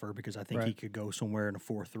grad transfer because I think he could go somewhere in a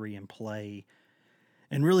 4-3 and play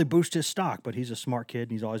and really boost his stock. But he's a smart kid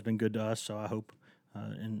and he's always been good to us. So I hope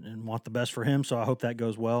and want the best for him. So I hope that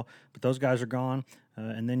goes well. But those guys are gone.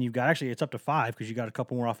 And then you've got, actually it's up to 5 because you got a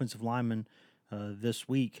couple more offensive linemen this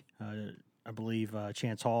week. I believe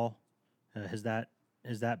Chance Hall, has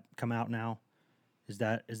that come out now? Is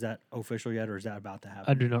that official yet, or is that about to happen?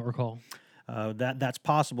 I do not recall. That's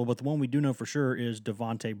possible, but the one we do know for sure is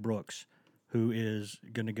Devontae Brooks, who is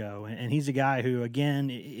going to go. And he's a guy who, again,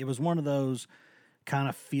 it was one of those kind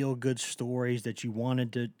of feel-good stories that you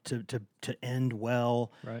wanted to end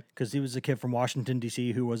well. Right. Because he was a kid from Washington,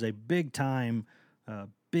 D.C., who was a big-time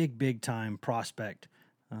prospect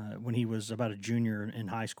when he was about a junior in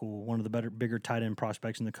high school, one of the bigger tight end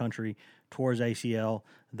prospects in the country, tore his ACL.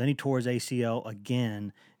 Then he tore his ACL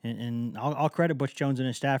again. And I'll credit Butch Jones and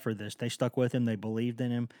his staff for this. They stuck with him. They believed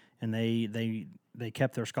in him. And they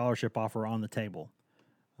kept their scholarship offer on the table.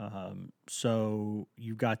 So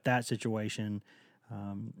you've got that situation.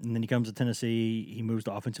 And then he comes to Tennessee. He moves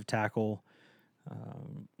to offensive tackle.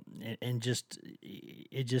 And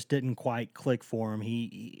it just didn't quite click for him.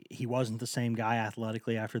 He wasn't the same guy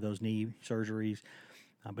athletically after those knee surgeries.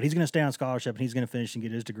 But he's going to stay on scholarship, and he's going to finish and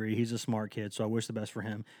get his degree. He's a smart kid, so I wish the best for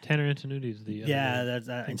him. Tanner Antenuti is the that's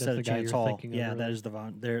instead of Chance Hall. Yeah, that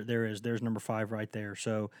is there's number 5 right there.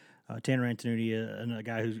 So Tanner Antenuti, a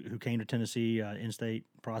guy who came to Tennessee, in-state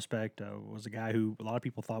prospect, was a guy who a lot of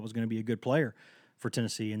people thought was going to be a good player for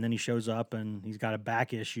Tennessee, and then he shows up and he's got a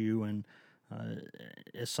back issue. And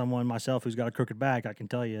as someone myself who's got a crooked back, I can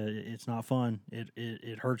tell you it's not fun.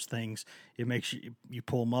 It hurts things. It makes you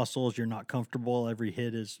pull muscles. You're not comfortable. Every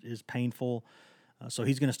hit is painful. So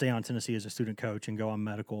he's going to stay on Tennessee as a student coach and go on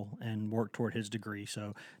medical and work toward his degree.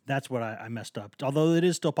 So that's what I messed up. Although it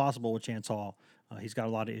is still possible with Chance Hall. He's got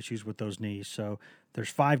a lot of issues with those knees. So there's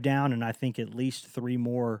 5 down, and I think at least 3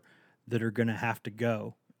 more that are going to have to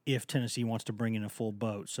go if Tennessee wants to bring in a full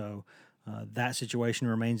boat. So that situation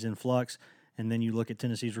remains in flux. And then you look at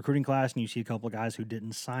Tennessee's recruiting class and you see a couple of guys who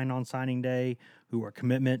didn't sign on signing day, who are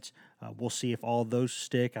commitments. We'll see if all of those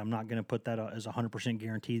stick. I'm not going to put that as a 100%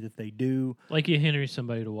 guarantee that they do. Lakey Henry's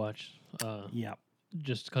somebody to watch. Yeah.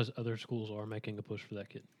 Just because other schools are making a push for that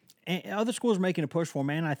kid. And other schools are making a push for him,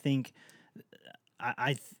 and I think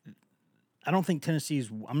I don't think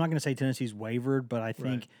Tennessee's – I'm not going to say Tennessee's wavered, but I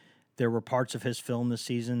think there were parts of his film this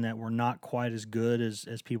season that were not quite as good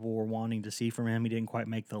as people were wanting to see from him. He didn't quite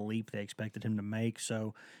make the leap they expected him to make.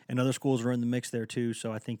 So, and other schools are in the mix there too.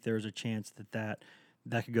 So I think there's a chance that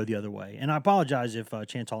could go the other way. And I apologize if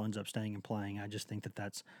Chance Hall ends up staying and playing. I just think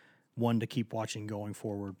that's one to keep watching going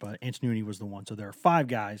forward. But Antenuti was the one. So there are 5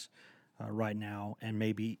 guys right now, and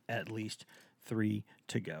maybe at least 3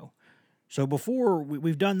 to go. So before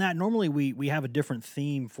we've done that, normally we have a different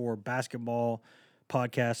theme for basketball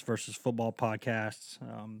podcasts versus football podcasts.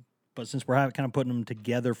 But since we're kind of putting them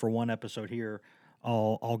together for one episode here,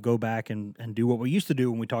 I'll go back and do what we used to do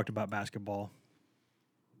when we talked about basketball.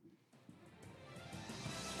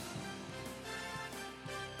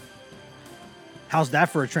 How's that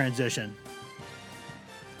for a transition?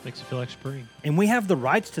 Makes it feel like spring. And we have the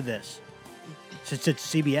rights to this since it's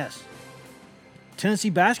CBS. Tennessee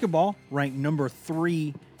basketball ranked number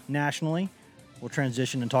 3 nationally. We'll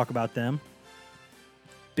transition and talk about them.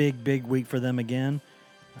 Big week for them again.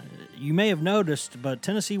 You may have noticed, but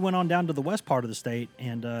Tennessee went on down to the west part of the state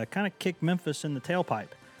and kind of kicked Memphis in the tailpipe.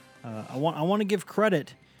 I want to give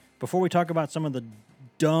credit before we talk about some of the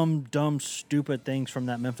dumb, stupid things from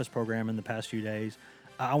that Memphis program in the past few days.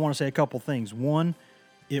 I want to say a couple things. One,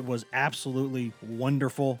 it was absolutely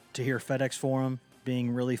wonderful to hear FedEx Forum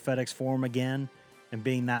being really FedEx Forum again and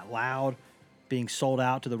being that loud, being sold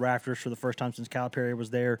out to the rafters for the first time since Calipari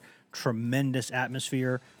was there. Tremendous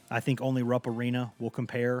atmosphere. I think only Rupp Arena will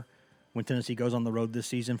compare when Tennessee goes on the road this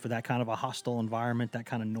season for that kind of a hostile environment, that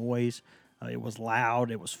kind of noise. It was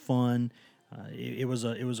loud. It was fun. It was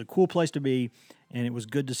a cool place to be, and it was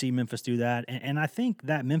good to see Memphis do that. And I think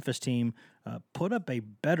that Memphis team put up a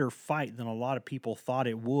better fight than a lot of people thought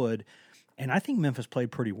it would, and I think Memphis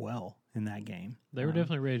played pretty well in that game. They were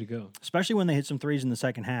definitely ready to go. Especially when they hit some threes in the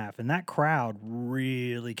second half, and that crowd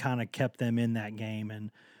really kind of kept them in that game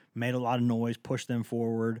and made a lot of noise, pushed them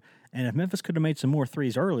forward. And if Memphis could have made some more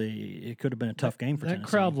threes early, it could have been a tough game for Tennessee. That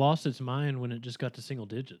crowd lost its mind when it just got to single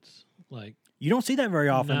digits. Like, you don't see that very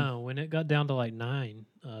often. No, when it got down to like 9,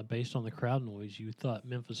 based on the crowd noise, you thought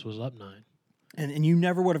Memphis was up 9. And you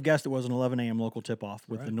never would have guessed it was an 11 a.m. local tip-off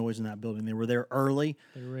with Right. the noise in that building. They were there early.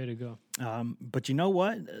 They were ready to go. But you know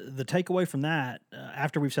what? The takeaway from that,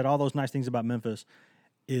 after we've said all those nice things about Memphis,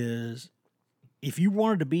 is if you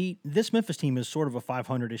wanted to beat – this Memphis team is sort of a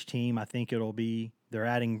 500-ish team. I think it'll be – they're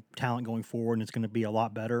adding talent going forward, and it's going to be a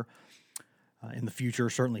lot better in the future,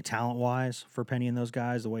 certainly talent-wise for Penny and those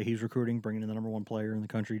guys, the way he's recruiting, bringing in the number 1 player in the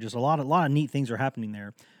country. Just a lot of neat things are happening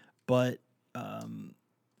there. But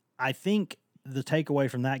I think the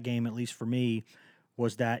takeaway from that game, at least for me,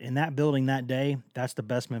 was that in that building that day, that's the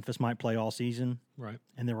best Memphis might play all season. Right.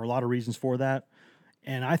 And there were a lot of reasons for that.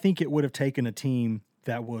 And I think it would have taken a team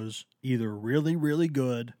that was either really, really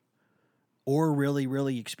good or really,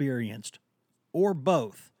 really experienced or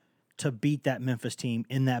both to beat that Memphis team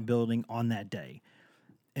in that building on that day.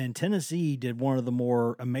 And Tennessee did one of the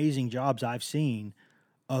more amazing jobs I've seen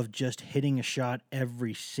of just hitting a shot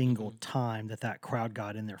every single time that crowd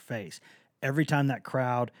got in their face. Every time that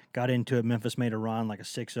crowd got into it, Memphis made a run, like a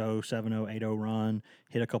 6-0, 7-0, 8-0 run,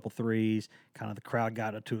 hit a couple threes, kind of the crowd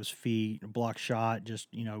got up to his feet, a block shot, just,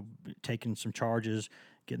 taking some charges,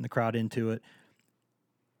 getting the crowd into it.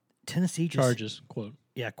 Tennessee just... Charges, quote.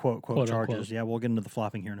 Yeah, quote charges. Unquote. Yeah, we'll get into the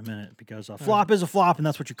flopping here in a minute because a flop is a flop, and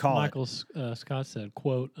that's what you call Michael Scott said,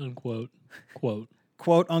 quote, unquote, quote.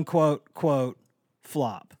 Quote, unquote, quote,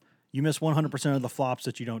 flop. You miss 100% of the flops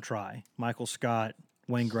that you don't try. Michael Scott,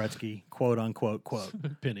 Wayne Gretzky, quote, unquote, quote.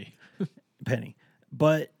 Penny.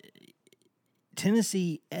 But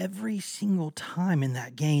Tennessee, every single time in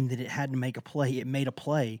that game that it had to make a play, it made a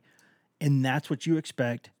play. And that's what you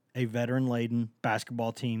expect a veteran-laden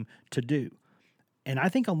basketball team to do. And I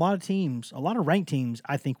think a lot of ranked teams,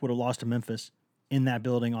 I think would have lost to Memphis in that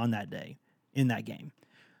building on that day, in that game.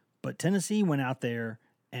 But Tennessee went out there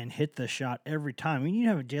and hit the shot every time. I mean, you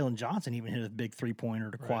have Jalen Johnson even hit a big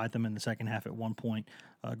three-pointer to quiet them in the second half at one point.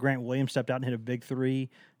 Grant Williams stepped out and hit a big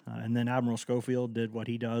three, and then Admiral Schofield did what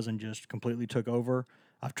he does and just completely took over.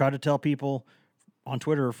 I've tried to tell people on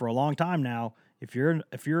Twitter for a long time now, if you're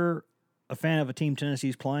a fan of a team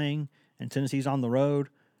Tennessee's playing and Tennessee's on the road,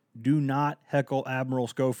 do not heckle Admiral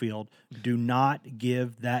Schofield. Do not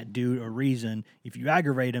give that dude a reason. If you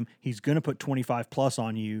aggravate him, he's going to put 25-plus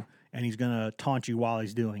on you, and he's going to taunt you while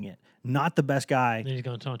he's doing it. Not the best guy. And he's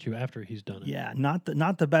going to taunt you after he's done it. Yeah, not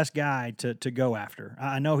the best guy to go after.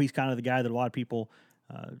 I know he's kind of the guy that a lot of people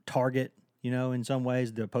target, in some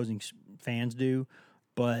ways, the opposing fans do,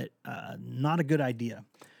 but not a good idea.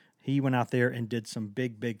 He went out there and did some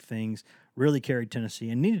big things, really carried Tennessee,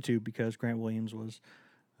 and needed to because Grant Williams was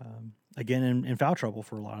again in foul trouble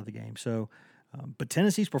for a lot of the game. So, but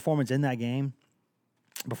Tennessee's performance in that game,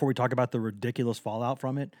 before we talk about the ridiculous fallout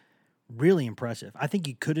from it, really impressive. I think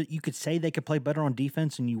you could say they could play better on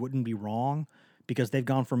defense, and you wouldn't be wrong because they've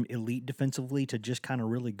gone from elite defensively to just kind of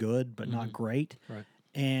really good but not great. Right.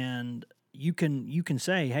 And you can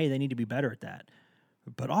say, hey, they need to be better at that.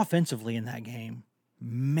 But offensively in that game,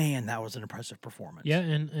 man, that was an impressive performance. Yeah,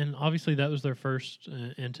 and obviously that was their first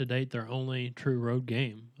and to date their only true road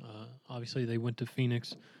game. Obviously they went to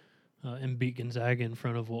Phoenix and beat Gonzaga in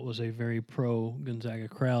front of what was a very pro-Gonzaga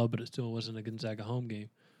crowd, but it still wasn't a Gonzaga home game.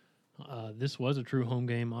 This was a true home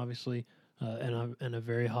game, obviously. in a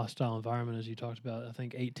very hostile environment, as you talked about. I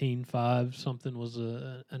think 18,500 something was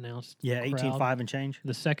announced. Yeah, crowd. 18.5 and change.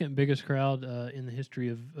 The second biggest crowd in the history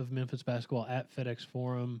of Memphis basketball at FedEx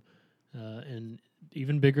Forum, and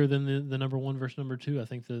even bigger than the number one versus number two. I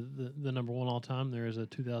think the number one all time there is a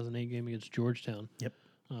 2008 game against Georgetown. Yep.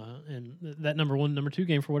 And that number one, number two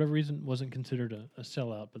game for whatever reason wasn't considered a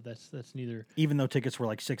sellout, but that's neither. Even though tickets were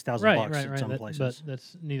like $6,000 at some places. But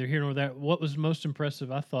that's neither here nor there. What was most impressive,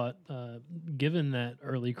 I thought, given that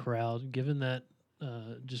early crowd, given that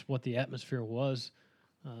just what the atmosphere was,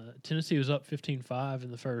 Tennessee was up 15-5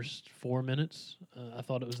 in the first 4 minutes. I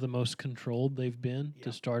thought it was the most controlled they've been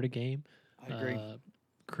to start a game. I agree.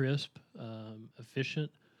 Crisp, efficient,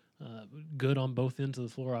 good on both ends of the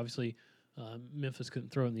floor. Obviously, Memphis couldn't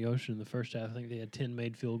throw it in the ocean in the first half. I think they had 10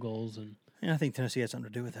 made field goals, and I think Tennessee had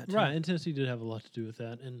something to do with that, too. Right, and Tennessee did have a lot to do with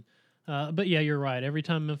that. And but yeah, you're right. Every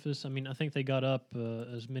time Memphis, I think they got up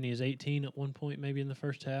as many as 18 at one point, maybe in the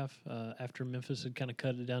first half, after Memphis had kind of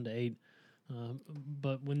cut it down to 8.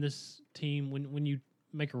 But when this team, when you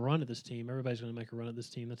make a run at this team, everybody's going to make a run at this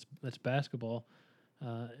team. That's basketball.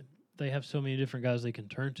 They have so many different guys they can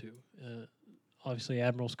turn to. Obviously,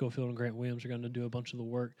 Admiral Schofield and Grant Williams are going to do a bunch of the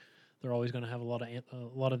work. They're always going to have a lot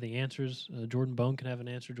of the answers. Jordan Bone can have an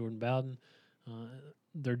answer. Jordan Bowden.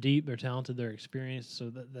 They're deep. They're talented. They're experienced. So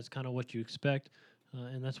that's kind of what you expect,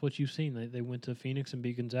 and that's what you've seen. They went to Phoenix and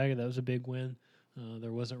beat Gonzaga. That was a big win.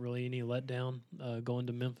 There wasn't really any letdown going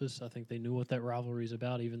to Memphis. I think they knew what that rivalry is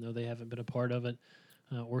about, even though they haven't been a part of it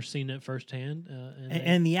or seen it firsthand.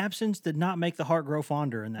 And the absence did not make the heart grow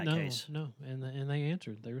fonder in that case. No, and they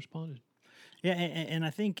answered. They responded. Yeah, and I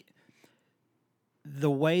think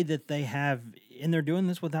the way that they have, and they're doing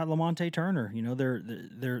this without Lamonte Turner. You know,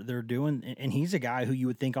 they're doing, and he's a guy who you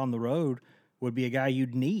would think on the road would be a guy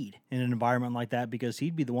you'd need in an environment like that, because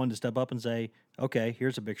he'd be the one to step up and say, okay,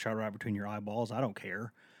 here's a big shot right between your eyeballs. I don't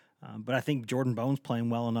care. But I think Jordan Bone's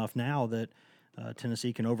playing well enough now that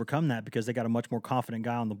Tennessee can overcome that, because they got a much more confident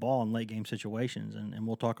guy on the ball in late game situations. And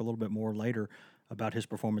we'll talk a little bit more later about his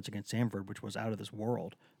performance against Samford, which was out of this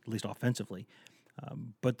world, at least offensively.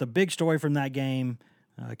 But the big story from that game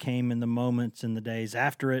came in the moments and the days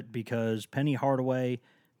after it, because Penny Hardaway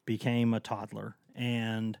became a toddler.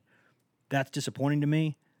 And that's disappointing to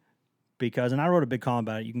me, because, and I wrote a big column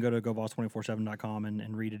about it. You can go to GoVols247.com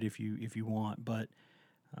and read it if you want. But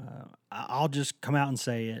I'll just come out and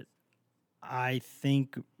say it. I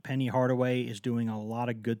think Penny Hardaway is doing a lot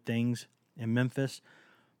of good things in Memphis,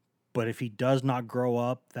 but if he does not grow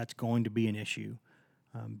up, that's going to be an issue,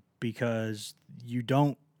 because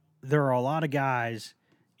there are a lot of guys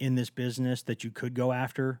in this business that you could go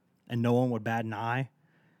after and no one would bat an eye.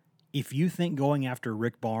 If you think going after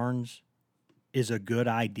Rick Barnes is a good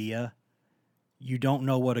idea, you don't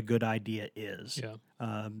know what a good idea is.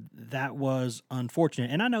 Yeah. That was unfortunate.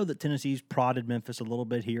 And I know that Tennessee's prodded Memphis a little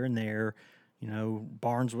bit here and there. You know,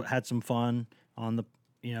 Barnes had some fun on the,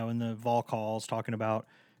 in the vol calls talking about,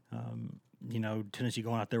 Tennessee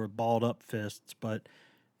going out there with balled up fists. But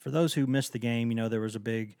for those who missed the game, there was a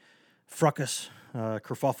big fracas,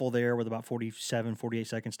 kerfuffle there with about 48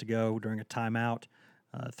 seconds to go during a timeout.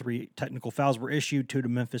 3 technical fouls were issued, 2 to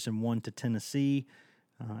Memphis and 1 to Tennessee.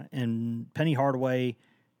 And Penny Hardaway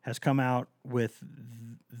has come out with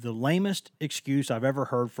the lamest excuse I've ever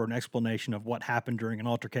heard for an explanation of what happened during an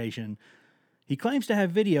altercation. He claims to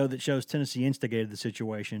have video that shows Tennessee instigated the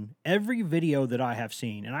situation. Every video that I have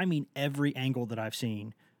seen, and I mean every angle that I've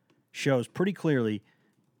seen, shows pretty clearly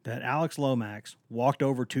that Alex Lomax walked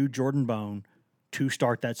over to Jordan Bone to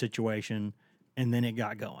start that situation, and then it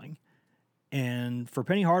got going. And for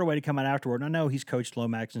Penny Hardaway to come out afterward, and I know he's coached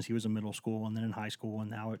Lomax since he was in middle school and then in high school and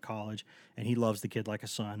now at college, and he loves the kid like a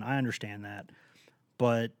son. I understand that.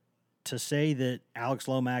 But to say that Alex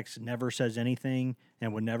Lomax never says anything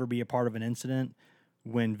and would never be a part of an incident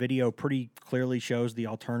when video pretty clearly shows the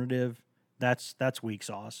alternative, that's weak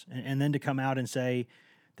sauce. And then to come out and say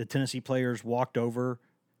the Tennessee players walked over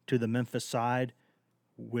to the Memphis side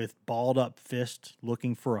with balled up fists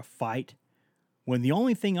looking for a fight, when the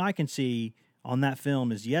only thing I can see on that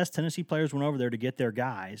film is, yes, Tennessee players went over there to get their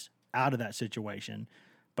guys out of that situation,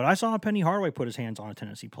 but I saw Penny Hardaway put his hands on a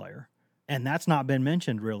Tennessee player, and that's not been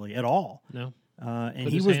mentioned really at all. No. And put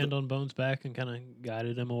he his was hand on Bone's back and kind of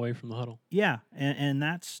guided him away from the huddle. Yeah, and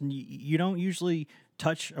that's, you don't usually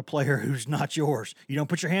touch a player who's not yours. You don't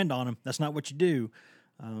put your hand on him. That's not what you do.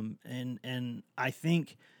 And I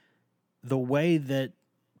think the way that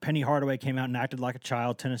Penny Hardaway came out and acted like a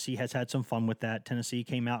child, Tennessee has had some fun with that. Tennessee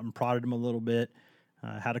came out and prodded him a little bit,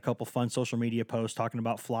 had a couple fun social media posts talking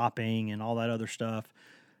about flopping and all that other stuff.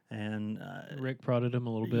 And Rick prodded him a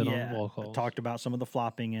little bit yeah, on wall calls. talked about some of the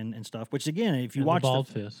flopping and stuff. Which again, if you And watch the bald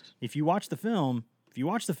fist. if you watch the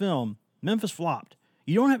film, Memphis flopped.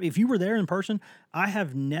 You don't have if you were there in person. I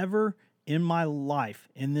have never in my life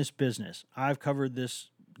in this business. I've covered this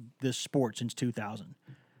sport since 2000.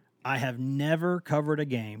 I have never covered a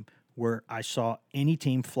game where I saw any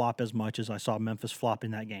team flop as much as I saw Memphis flop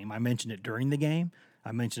in that game. I mentioned it during the game.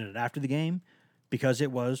 I mentioned it after the game because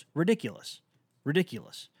it was ridiculous.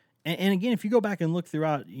 Ridiculous. And again, if you go back and look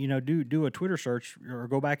throughout, do a Twitter search or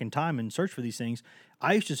go back in time and search for these things,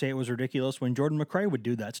 I used to say it was ridiculous when Jordan McRae would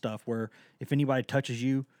do that stuff where if anybody touches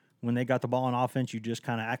you when they got the ball on offense, you just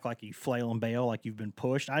kind of act like you flail and bail like you've been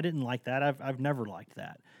pushed. I didn't like that. I've never liked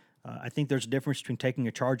that. I think there's a difference between taking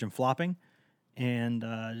a charge and flopping, and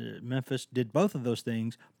Memphis did both of those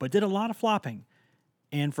things, but did a lot of flopping.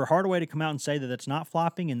 And for Hardaway to come out and say that it's not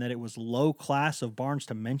flopping and that it was low class of Barnes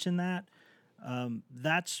to mention that,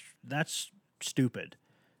 that's stupid.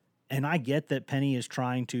 And I get that Penny is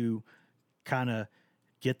trying to kind of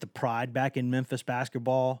get the pride back in Memphis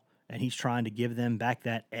basketball, and he's trying to give them back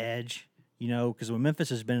that edge, because when Memphis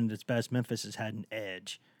has been at its best, Memphis has had an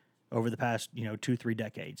edge over the past, 2-3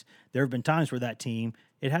 decades. There have been times where that team,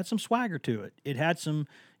 it had some swagger to it. It had some,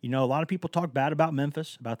 a lot of people talk bad about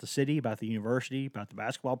Memphis, about the city, about the university, about the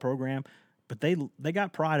basketball program, but they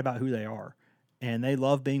got pride about who they are, and they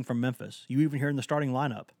love being from Memphis. You even hear in the starting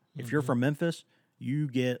lineup, if you're from Memphis, you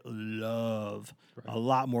get love, a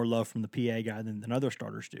lot more love from the PA guy than other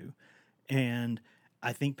starters do. And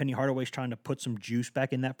I think Penny Hardaway's trying to put some juice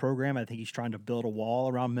back in that program. I think he's trying to build a wall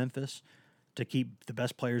around Memphis to keep the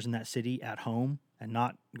best players in that city at home and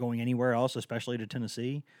not going anywhere else, especially to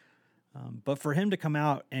Tennessee. But for him to come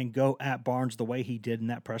out and go at Barnes the way he did in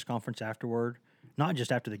that press conference afterward, not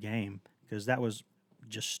just after the game, because that was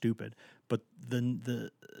just stupid, but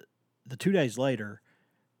the 2 days later,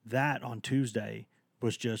 that on Tuesday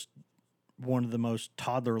was just one of the most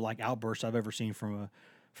toddler-like outbursts I've ever seen from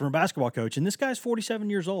a basketball coach. And this guy's 47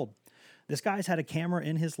 years old. This guy's had a camera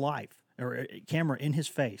in his life, or a camera in his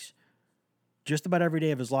face, just about every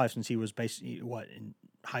day of his life since he was basically, in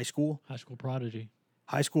high school? High school prodigy.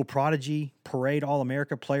 High school prodigy, parade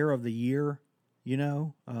All-America player of the year,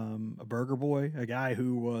 a burger boy, a guy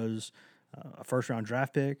who was a first-round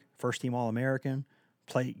draft pick, first-team All-American,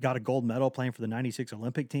 got a gold medal playing for the 96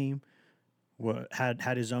 Olympic team,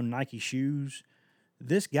 had his own Nike shoes.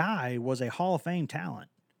 This guy was a Hall of Fame talent.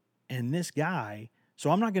 And this guy,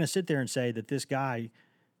 so I'm not going to sit there and say that this guy,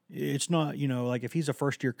 it's not, like if he's a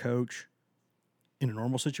first-year coach in a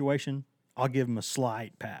normal situation, I'll give him a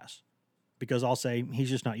slight pass because I'll say he's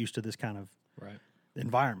just not used to this kind of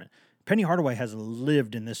environment. Penny Hardaway has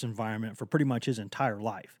lived in this environment for pretty much his entire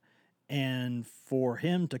life. And for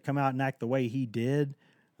him to come out and act the way he did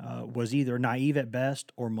was either naive at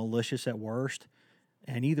best or malicious at worst.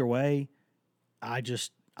 And either way, I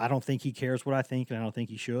don't think he cares what I think, and I don't think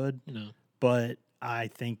he should. No. But I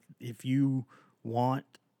think if you want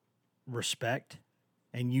respect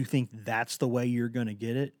and you think that's the way you're going to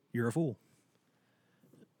get it, you're a fool.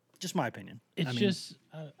 Just my opinion.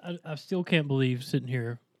 I still can't believe sitting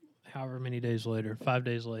here however many days later, 5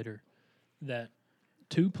 days later, that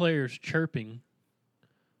two players chirping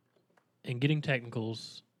and getting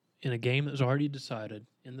technicals in a game that was already decided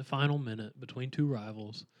in the final minute between two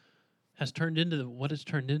rivals has turned into what it's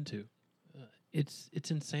turned into. It's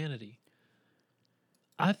insanity.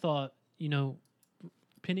 I thought,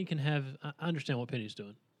 Penny can have. I understand what Penny's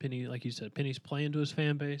doing. Penny, like you said, Penny's playing to his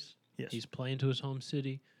fan base. Yes. He's playing to his home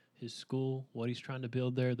city, his school, what he's trying to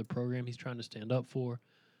build there, the program he's trying to stand up for.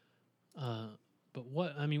 But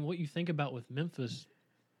what you think about with Memphis,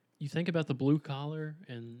 you think about the blue collar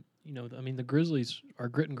and, the Grizzlies are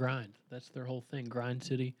grit and grind. That's their whole thing, grind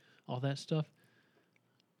city, all that stuff.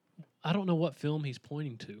 I don't know what film he's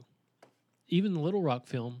pointing to. Even the Little Rock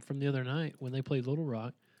film from the other night when they played Little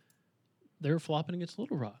Rock, they were flopping against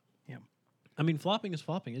Little Rock. Yeah. Flopping is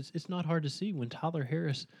flopping. It's not hard to see when Tyler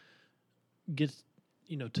Harris gets,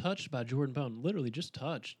 touched by Jordan Bone, literally just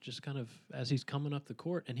touched, just kind of as he's coming up the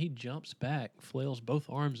court, and he jumps back, flails both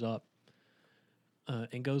arms up,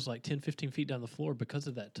 and goes like 10, 15 feet down the floor because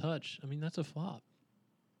of that touch. That's a flop.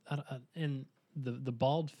 And the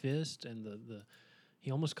bald fist and the he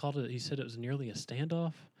almost called it, he said it was nearly a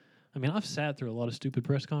standoff. I've sat through a lot of stupid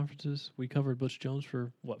press conferences. We covered Butch Jones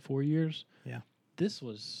for, 4 years? Yeah. This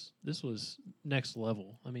was next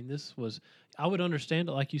level. I would understand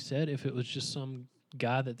it, like you said, if it was just some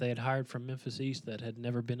guy that they had hired from Memphis East that had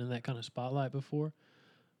never been in that kind of spotlight before.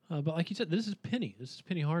 But like you said, this is Penny. This is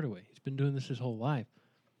Penny Hardaway. He's been doing this his whole life.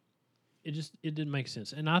 It didn't make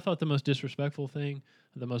sense. And I thought the most disrespectful thing,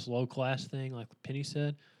 the most low-class thing, like Penny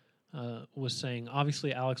said, was saying,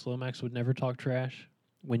 obviously Alex Lomax would never talk trash.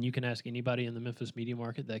 When you can ask anybody in the Memphis media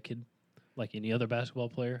market, that kid, like any other basketball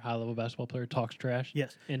player, high-level basketball player, talks trash.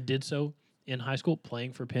 Yes. And did so in high school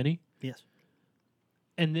playing for Penny. Yes.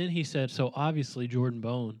 And then he said, so obviously Jordan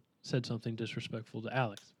Bone said something disrespectful to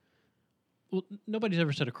Alex. Well, nobody's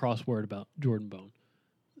ever said a cross word about Jordan Bone.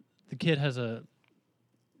 The kid has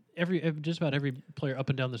just about every player up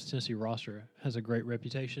and down the Tennessee roster has a great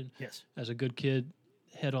reputation. Yes. As a good kid,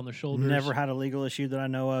 head on their shoulders. Never had a legal issue that I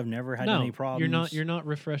know of. Never had any problems. You're not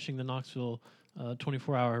refreshing the Knoxville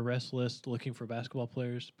 24-hour arrest list looking for basketball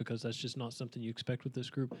players, because that's just not something you expect with this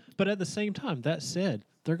group. But at the same time, that said,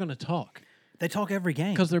 they're going to talk. They talk every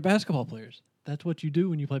game. Because they're basketball players. That's what you do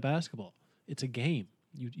when you play basketball. It's a game.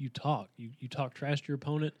 You talk. You talk trash to your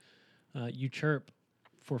opponent. You chirp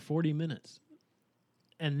for 40 minutes.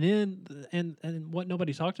 And then and what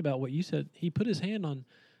nobody talked about, what you said, he put his hand on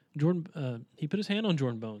Jordan. He put his hand on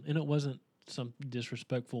Jordan Bone, and it wasn't some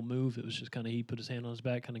disrespectful move. It was just kind of he put his hand on his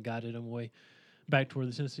back, kind of guided him away back toward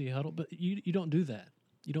the Tennessee huddle. But you don't do that.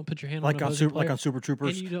 You don't put your hand like on on Super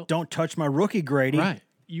Troopers. Don't touch my rookie, Grady. Right.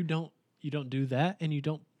 You don't do that, and you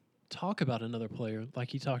don't talk about another player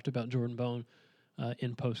like he talked about Jordan Bone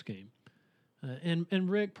in post game. And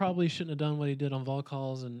Rick probably shouldn't have done what he did on Vol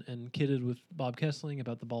calls and kidded with Bob Kessling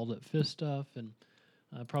about the balled up fist stuff, and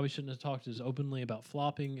probably shouldn't have talked as openly about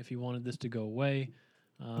flopping if he wanted this to go away.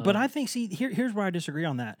 But I think, here's where I disagree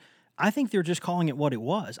on that. I think they're just calling it what it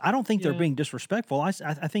was. I don't think they're being disrespectful. I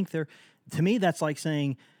think to me, that's like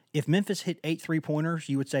saying if Memphis hit 8 3-pointers,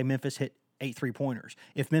 you would say Memphis hit 8 3-pointers.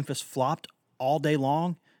 If Memphis flopped all day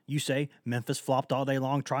long, you say Memphis flopped all day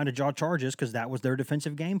long trying to draw charges because that was their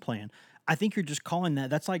defensive game plan. I think you're just calling that.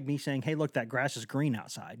 That's like me saying, hey, look, that grass is green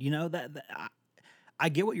outside. You know, I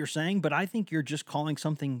get what you're saying, but I think you're just calling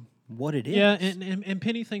something what it is. Yeah, and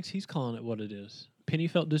Penny thinks he's calling it what it is. Penny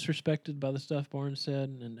felt disrespected by the stuff Barnes said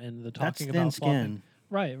and the talking about thin skin. Flopping.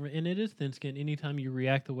 Right, and it is thin skin. Anytime you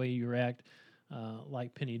react the way you react,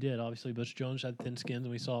 like Penny did. Obviously, Butch Jones had thin skin, and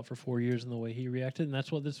we saw it for 4 years in the way he reacted, and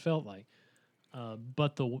that's what this felt like.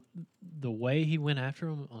 But the way he went after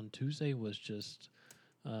him on Tuesday was just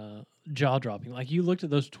jaw-dropping. Like, you looked at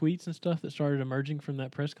those tweets and stuff that started emerging from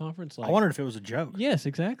that press conference. Like, I wondered if it was a joke. Yes,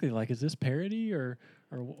 exactly. Like, is this parody or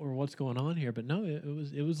what's going on here? But no,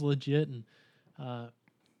 it was legit, and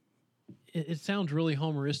it sounds really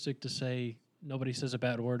homeristic to say nobody says a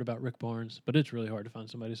bad word about Rick Barnes, but it's really hard to find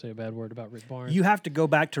somebody to say a bad word about Rick Barnes. You have to go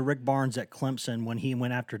back to Rick Barnes at Clemson when he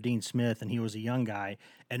went after Dean Smith and he was a young guy.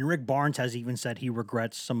 And Rick Barnes has even said he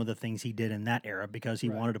regrets some of the things he did in that era because he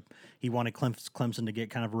wanted Clemson to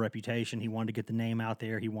get kind of a reputation. He wanted to get the name out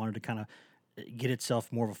there. He wanted to kind of get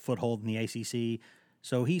itself more of a foothold in the ACC.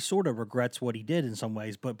 So he sort of regrets what he did in some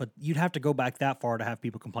ways, but you'd have to go back that far to have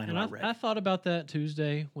people complain about Rick. I thought about that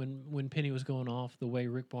Tuesday when Penny was going off, the way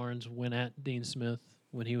Rick Barnes went at Dean Smith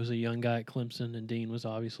when he was a young guy at Clemson, and Dean was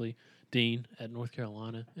obviously Dean at North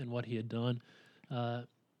Carolina, and what he had done.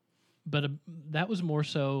 But that was more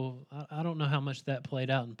so, I don't know how much that played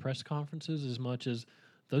out in press conferences as much as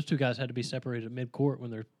those two guys had to be separated at midcourt when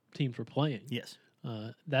their teams were playing. Yes.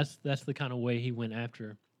 That's the kind of way he went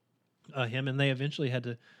after him, and they eventually had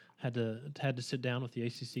to sit down with the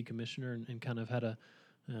ACC commissioner and kind of had a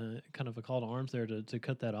kind of a call to arms there to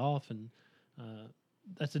cut that off, and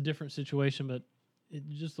that's a different situation. But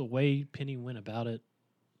just the way Penny went about it,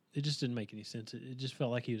 it just didn't make any sense. It just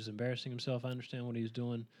felt like he was embarrassing himself. I understand what he was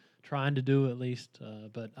doing, trying to do at least,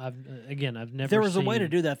 but I've never. There was a way to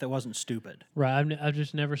do that wasn't stupid, right? I've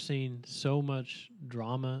just never seen so much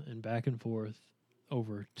drama and back and forth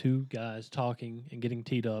over two guys talking and getting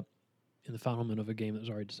teed up in the final minute of a game that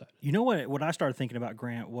was already decided. You know what I started thinking about,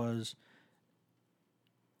 Grant, was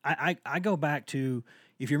I go back to,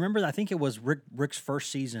 if you remember, I think it was Rick's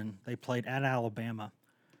first season, they played at Alabama,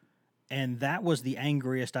 and that was the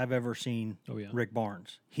angriest I've ever seen Rick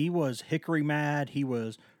Barnes. He was hickory mad, he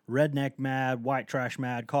was redneck mad, white trash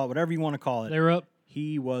mad, call it whatever you want to call it. They were up.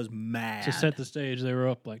 He was mad. To set the stage, they were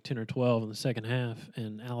up like 10 or 12 in the second half,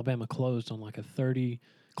 and Alabama closed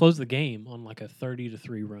the game on like a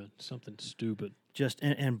 30-3 run, something stupid.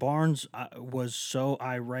 And Barnes was so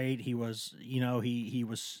irate. He was, he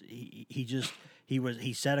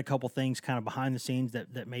said a couple things kind of behind the scenes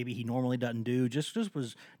that maybe he normally doesn't do. Just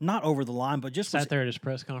was not over the line, but just sat there at his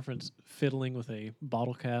press conference fiddling with a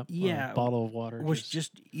bottle cap, a bottle of water. Was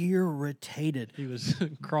just irritated. He was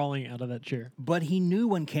crawling out of that chair. But he knew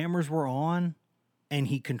when cameras were on, and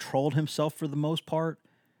he controlled himself for the most part.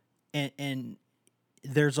 And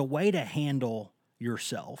there's a way to handle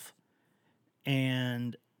yourself.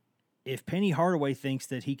 And if Penny Hardaway thinks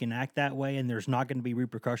that he can act that way and there's not going to be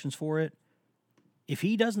repercussions for it, If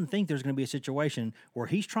he doesn't think there's going to be a situation where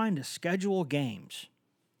he's trying to schedule games,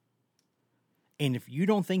 and if you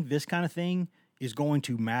don't think this kind of thing is going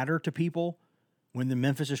to matter to people when the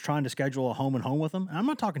Memphis is trying to schedule a home and home with them, and I'm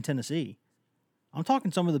not talking Tennessee. I'm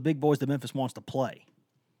talking some of the big boys that Memphis wants to play.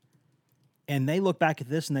 And they look back at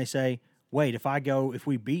this and they say, wait, if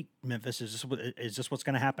we beat Memphis, is this what's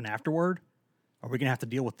going to happen afterward? Are we going to have to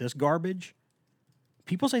deal with this garbage?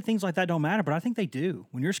 People say things like that don't matter, but I think they do.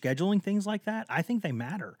 When you're scheduling things like that, I think they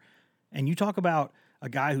matter. And you talk about a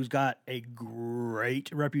guy who's got a great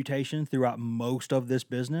reputation throughout most of this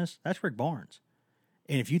business, that's Rick Barnes.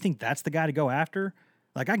 And if you think that's the guy to go after,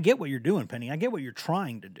 like, I get what you're doing, Penny. I get what you're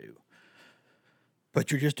trying to do. But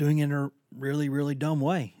you're just doing it in a really, really dumb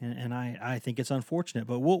way. And I think it's unfortunate.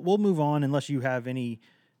 But we'll move on unless you have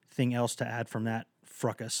anything else to add from that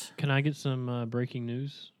fracas. Can I get some breaking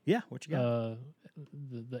news? Yeah, what you got?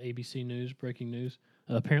 The ABC News, breaking news.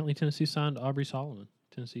 Apparently Tennessee signed Aubrey Solomon,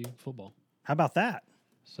 Tennessee football. How about that?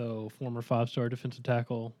 So former 5-star defensive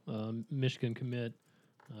tackle, Michigan commit,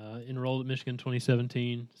 enrolled at Michigan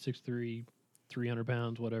 2017, 6'3", 300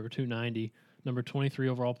 pounds, whatever, 290. Number 23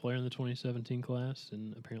 overall player in the 2017 class,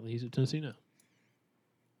 and apparently he's at Tennessee now.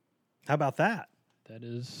 How about that? That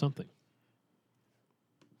is something.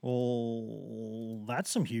 Well,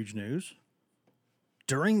 that's some huge news.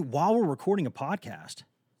 While we're recording a podcast.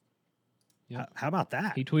 Yep. How about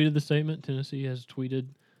that? He tweeted the statement. Tennessee has tweeted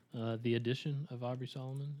the addition of Aubrey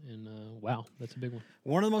Solomon, and wow, that's a big one.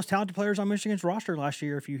 One of the most talented players on Michigan's roster last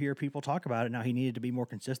year, if you hear people talk about it. Now, he needed to be more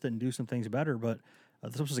consistent and do some things better, but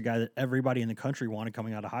this was a guy that everybody in the country wanted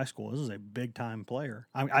coming out of high school. This is a big-time player.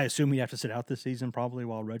 I assume he'd have to sit out this season probably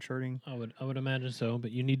while redshirting. I would imagine so,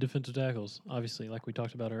 but you need defensive tackles, obviously, like we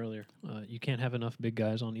talked about earlier. You can't have enough big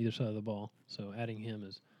guys on either side of the ball, so adding him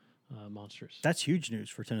is monstrous. That's huge news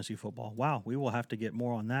for Tennessee football. Wow, we will have to get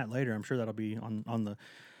more on that later. I'm sure that'll be on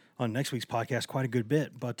next week's podcast quite a good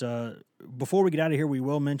bit. But before we get out of here, we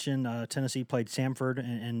will mention Tennessee played Samford,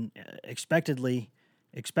 and expectedly,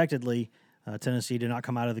 Tennessee did not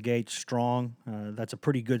come out of the gate strong. That's a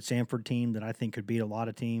pretty good Samford team that I think could beat a lot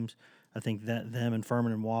of teams. I think that them and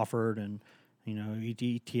Furman and Wofford and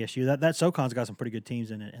ETSU, that SoCon's got some pretty good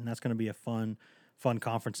teams in it, and that's going to be a fun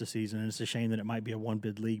conference this season. And it's a shame that it might be a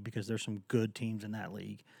one-bid league because there's some good teams in that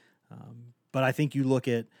league. But I think you look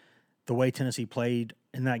at the way Tennessee played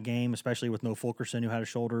in that game, especially with no Fulkerson, who had a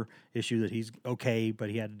shoulder issue that he's okay, but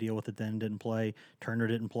he had to deal with it then, didn't play. Turner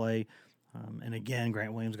didn't play. And again,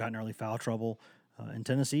 Grant Williams got in early foul trouble. And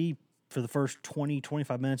Tennessee, for the first 20,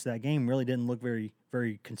 25 minutes of that game, really didn't look very,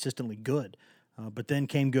 very consistently good. But then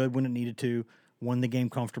came good when it needed to, won the game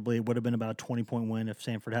comfortably. It would have been about a 20-point win if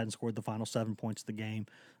Samford hadn't scored the final 7 points of the game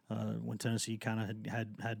when Tennessee kind of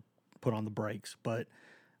had put on the brakes. But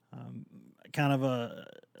kind of a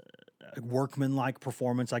workman-like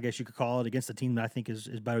performance, I guess you could call it, against a team that I think is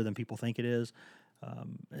better than people think it is.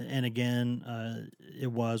 And again,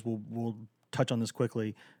 it was, we'll touch on this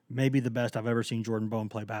quickly, maybe the best I've ever seen Jordan Bowen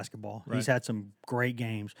play basketball. Right. He's had some great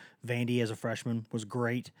games. Vandy as a freshman was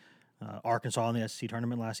great. Arkansas in the SEC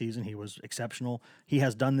tournament last season, he was exceptional. He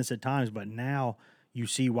has done this at times, but now you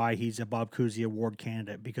see why he's a Bob Cousy Award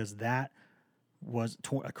candidate, because that was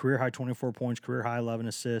a career-high 24 points, career-high 11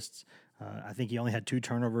 assists. I think he only had 2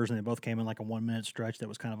 turnovers, and they both came in like a 1-minute stretch that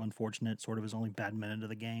was kind of unfortunate, sort of his only bad minute of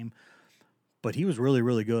the game. But he was really,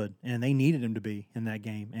 really good, and they needed him to be in that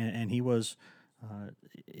game. And he was,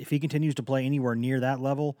 if he continues to play anywhere near that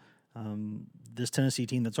level, this Tennessee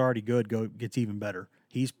team that's already good gets even better.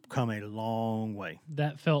 He's come a long way.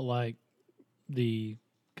 That felt like the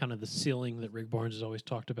kind of the ceiling that Rick Barnes has always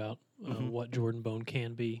talked about, what Jordan Bowen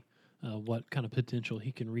can be, what kind of potential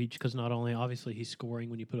he can reach. Because not only, obviously, he's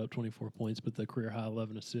scoring when you put up 24 points, but the career-high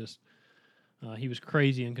 11 assists. He was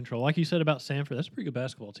crazy in control. Like you said about Samford, that's a pretty good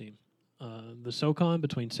basketball team. The SoCon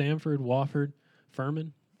between Samford, Wofford,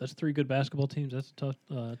 Furman, that's 3 good basketball teams. That's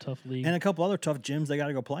a tough league. And a couple other tough gyms they got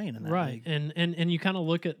to go playing in that league. Right, and you kind of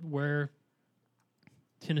look at where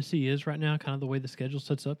Tennessee is right now, kind of the way the schedule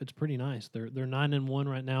sets up. It's pretty nice. They're 9-1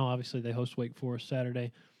 right now. Obviously, they host Wake Forest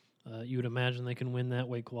Saturday. You would imagine they can win that.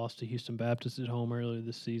 Wake lost to Houston Baptist at home earlier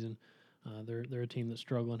this season. They're a team that's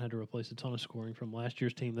struggling, had to replace a ton of scoring from last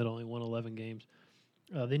year's team that only won 11 games.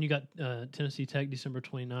 Then you got Tennessee Tech December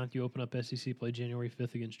 29th. You open up SEC play January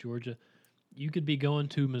 5th against Georgia. You could be going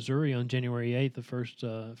to Missouri on January 8th,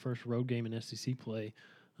 the first road game in SEC play,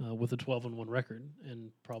 with a 12-1 record,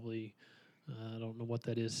 and probably I don't know what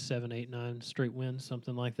that is, 7, 8, 9 straight wins,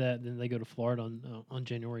 something like that. Then they go to Florida on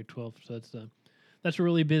January 12th. So that's a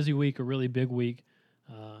really busy week, a really big week.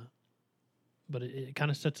 But it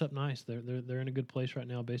kind of sets up nice. They're in a good place right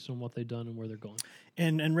now based on what they've done and where they're going.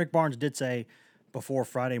 And Rick Barnes did say before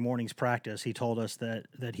Friday morning's practice, he told us that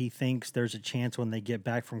he thinks there's a chance when they get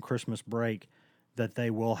back from Christmas break that they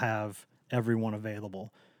will have everyone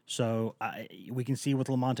available. So we can see with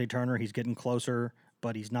Lamonte Turner, he's getting closer,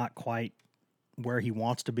 but he's not quite where he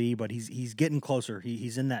wants to be, but he's getting closer.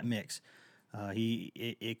 He's in that mix.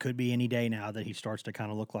 It could be any day now that he starts to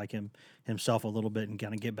kind of look like himself a little bit and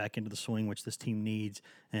kind of get back into the swing, which this team needs.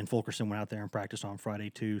 And Fulkerson went out there and practiced on Friday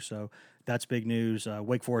too, so that's big news.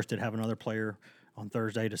 Wake Forest did have another player on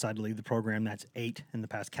Thursday decide to leave the program. That's 8 in the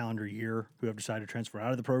past calendar year who have decided to transfer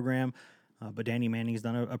out of the program. But Danny Manning's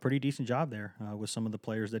done a pretty decent job there with some of the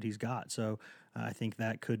players that he's got. So I think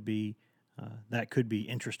that could be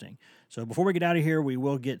interesting. So before we get out of here, we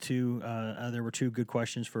will get to there were 2 good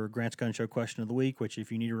questions for Grant's Gun Show Question of the Week, which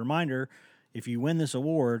if you need a reminder, if you win this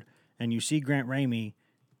award and you see Grant Ramey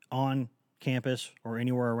on campus or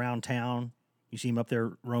anywhere around town, you see him up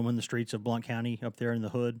there roaming the streets of Blount County, up there in the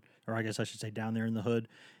hood, or I guess I should say down there in the hood,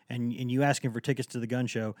 and you ask him for tickets to the gun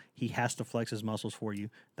show, he has to flex his muscles for you.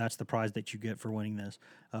 That's the prize that you get for winning this.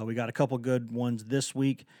 We got a couple good ones this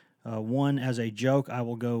week. One as a joke, I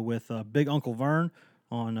will go with Big Uncle Vern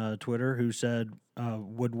on Twitter, who said,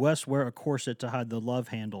 would Wes wear a corset to hide the love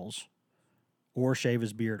handles or shave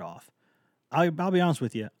his beard off? I'll be honest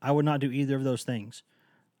with you. I would not do either of those things.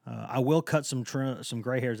 I will cut some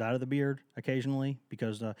gray hairs out of the beard occasionally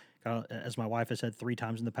because, as my wife has said 3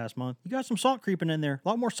 times in the past month, you got some salt creeping in there, a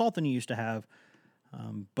lot more salt than you used to have.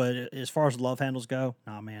 But as far as love handles go,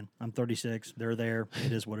 nah, man, I'm 36. They're there.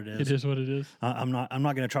 It is what it is. It is what it is. I'm not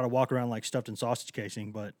going to try to walk around like stuffed in sausage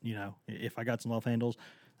casing, but if I got some love handles,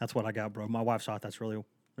 that's what I got, bro. My wife thought that's really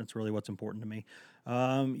what's important to me.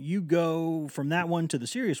 You go from that one to the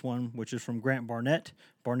serious one, which is from Grant Barnett,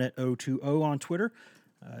 Barnett020 on Twitter.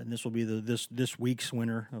 And this will be this week's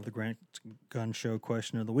winner of the Grant Gun Show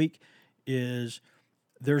Question of the Week. Is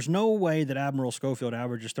there's no way that Admiral Schofield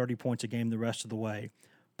averages 30 points a game the rest of the way,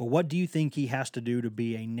 but what do you think he has to do to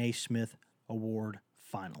be a Naismith Award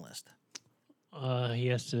finalist? He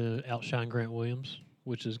has to outshine Grant Williams,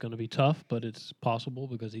 which is going to be tough, but it's possible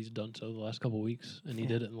because he's done so the last couple of weeks, and he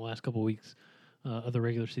did it in the last couple of weeks of the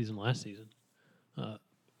regular season last season.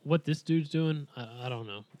 What this dude's doing, I don't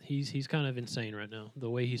know. He's kind of insane right now. The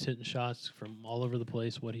way he's hitting shots from all over the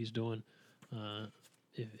place, what he's doing.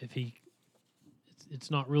 It's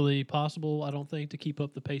not really possible, I don't think, to keep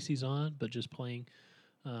up the pace he's on, but just playing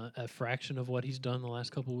a fraction of what he's done the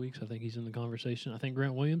last couple of weeks, I think he's in the conversation. I think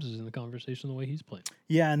Grant Williams is in the conversation the way he's playing.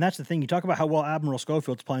 Yeah, and that's the thing. You talk about how well Admiral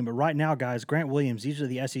Schofield's playing, but right now, guys, Grant Williams, these are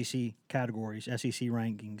the SEC categories, SEC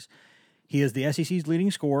rankings. He is the SEC's leading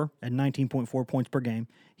scorer at 19.4 points per game.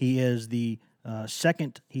 He is the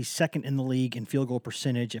second. He's second in the league in field goal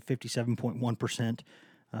percentage at 57.1%.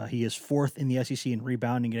 He is 4th in the SEC in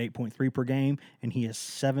rebounding at 8.3 per game, and he is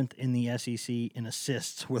 7th in the SEC in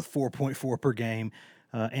assists with 4.4 per game.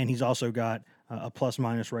 And he's also got a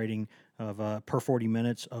plus-minus rating of per 40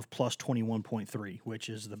 minutes of plus 21.3, which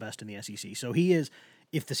is the best in the SEC. So he is,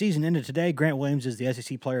 if the season ended today, Grant Williams is the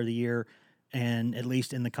SEC Player of the Year, and at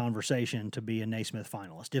least in the conversation to be a Naismith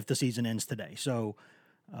finalist if the season ends today. So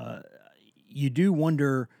you do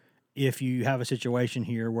wonder if you have a situation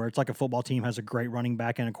here where it's like a football team has a great running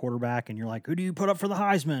back and a quarterback, and you're like, who do you put up for the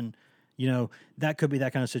Heisman? That could be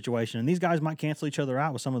that kind of situation. And these guys might cancel each other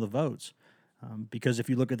out with some of the votes. Because if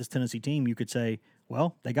you look at this Tennessee team, you could say,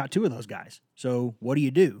 well, they got 2 of those guys. So what do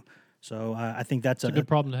you do? So I think that's a good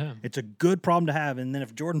problem to have. It's a good problem to have. And then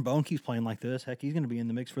if Jordan Bone keeps playing like this, heck, he's going to be in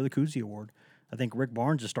the mix for the Cousy Award. I think Rick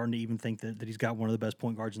Barnes is starting to even think that he's got one of the best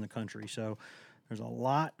point guards in the country. So there's a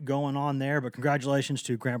lot going on there. But congratulations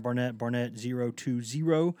to Grant Barnett,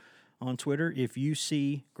 Barnett020 on Twitter. If you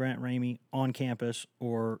see Grant Ramey on campus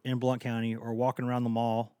or in Blount County or walking around the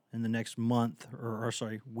mall in the next month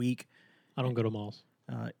week. I don't go to malls.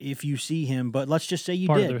 If you see him, but let's just say you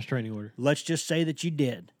Part did. of the restraining order. Let's just say that you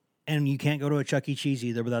did. And you can't go to a Chuck E. Cheese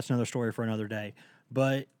either, but that's another story for another day.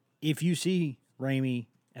 But if you see Ramey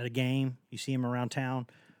at a game, you see him around town,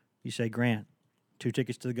 you say, Grant, 2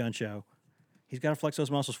 tickets to the gun show. He's got to flex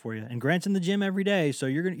those muscles for you. And Grant's in the gym every day, so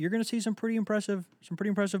you're gonna see some pretty impressive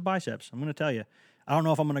biceps. I'm gonna tell you. I don't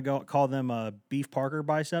know if I'm gonna go call them Beef Parker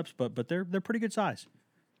biceps, but they're pretty good size.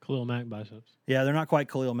 Khalil Mack biceps. Yeah, they're not quite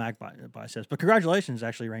Khalil Mack biceps, but congratulations,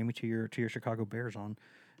 actually, Ramey, to your Chicago Bears on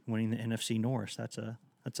winning the NFC North. That's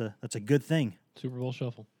a good thing. Super Bowl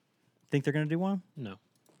shuffle. Think they're going to do one? No.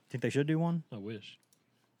 Think they should do one? I wish.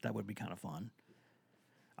 That would be kind of fun.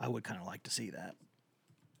 I would kind of like to see that.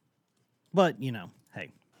 But,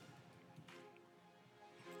 hey.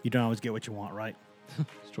 You don't always get what you want, right?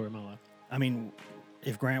 Story of my life. I mean,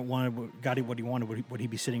 if Grant got what he wanted, would he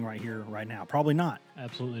be sitting right here right now? Probably not.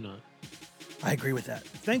 Absolutely not. I agree with that.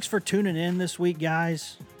 Thanks for tuning in this week,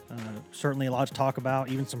 guys. Certainly a lot to talk about,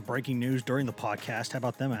 even some breaking news during the podcast. How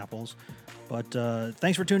about them apples? But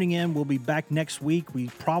thanks for tuning in. We'll be back next week. We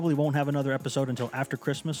probably won't have another episode until after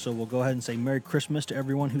Christmas, so we'll go ahead and say Merry Christmas to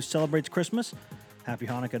everyone who celebrates Christmas. Happy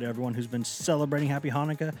Hanukkah to everyone who's been celebrating Happy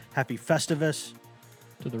Hanukkah. Happy Festivus.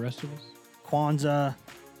 To the rest of us. Kwanzaa.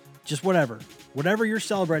 Just whatever. Whatever you're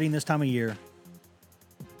celebrating this time of year,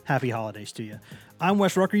 happy holidays to you. I'm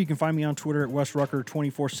Wes Rucker. You can find me on Twitter at Wes Rucker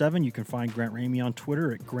 24/7. You can find Grant Ramey on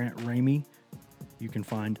Twitter at Grant Ramey. You can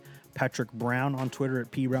find Patrick Brown on Twitter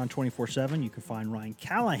at PBrown247. You can find Ryan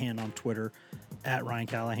Callahan on Twitter at Ryan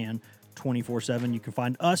Callahan 24/7. You can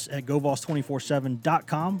find us at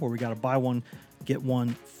GoVols247.com, where we got a buy one, get one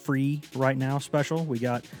free right now special. We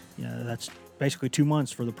got, that's basically 2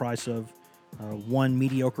 months for the price of one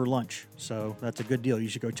mediocre lunch. So that's a good deal. You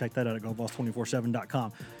should go check that out at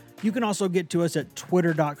GoVols247.com. You can also get to us at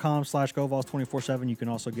twitter.com/GoVols247. You can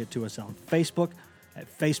also get to us on Facebook at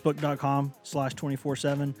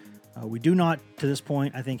facebook.com/247. We do not, to this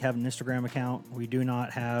point, I think, have an Instagram account. We do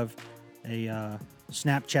not have a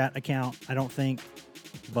Snapchat account, I don't think.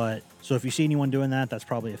 But so if you see anyone doing that, that's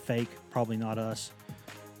probably a fake, probably not us.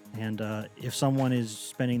 And if someone is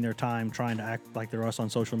spending their time trying to act like they're us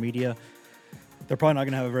on social media, they're probably not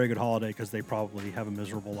going to have a very good holiday because they probably have a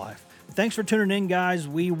miserable life. Thanks for tuning in, guys.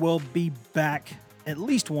 We will be back at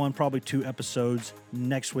least one, probably 2 episodes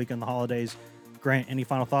next week on the holidays. Grant, any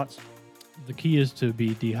final thoughts? The key is to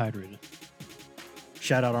be dehydrated.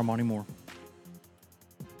 Shout out Armani Moore.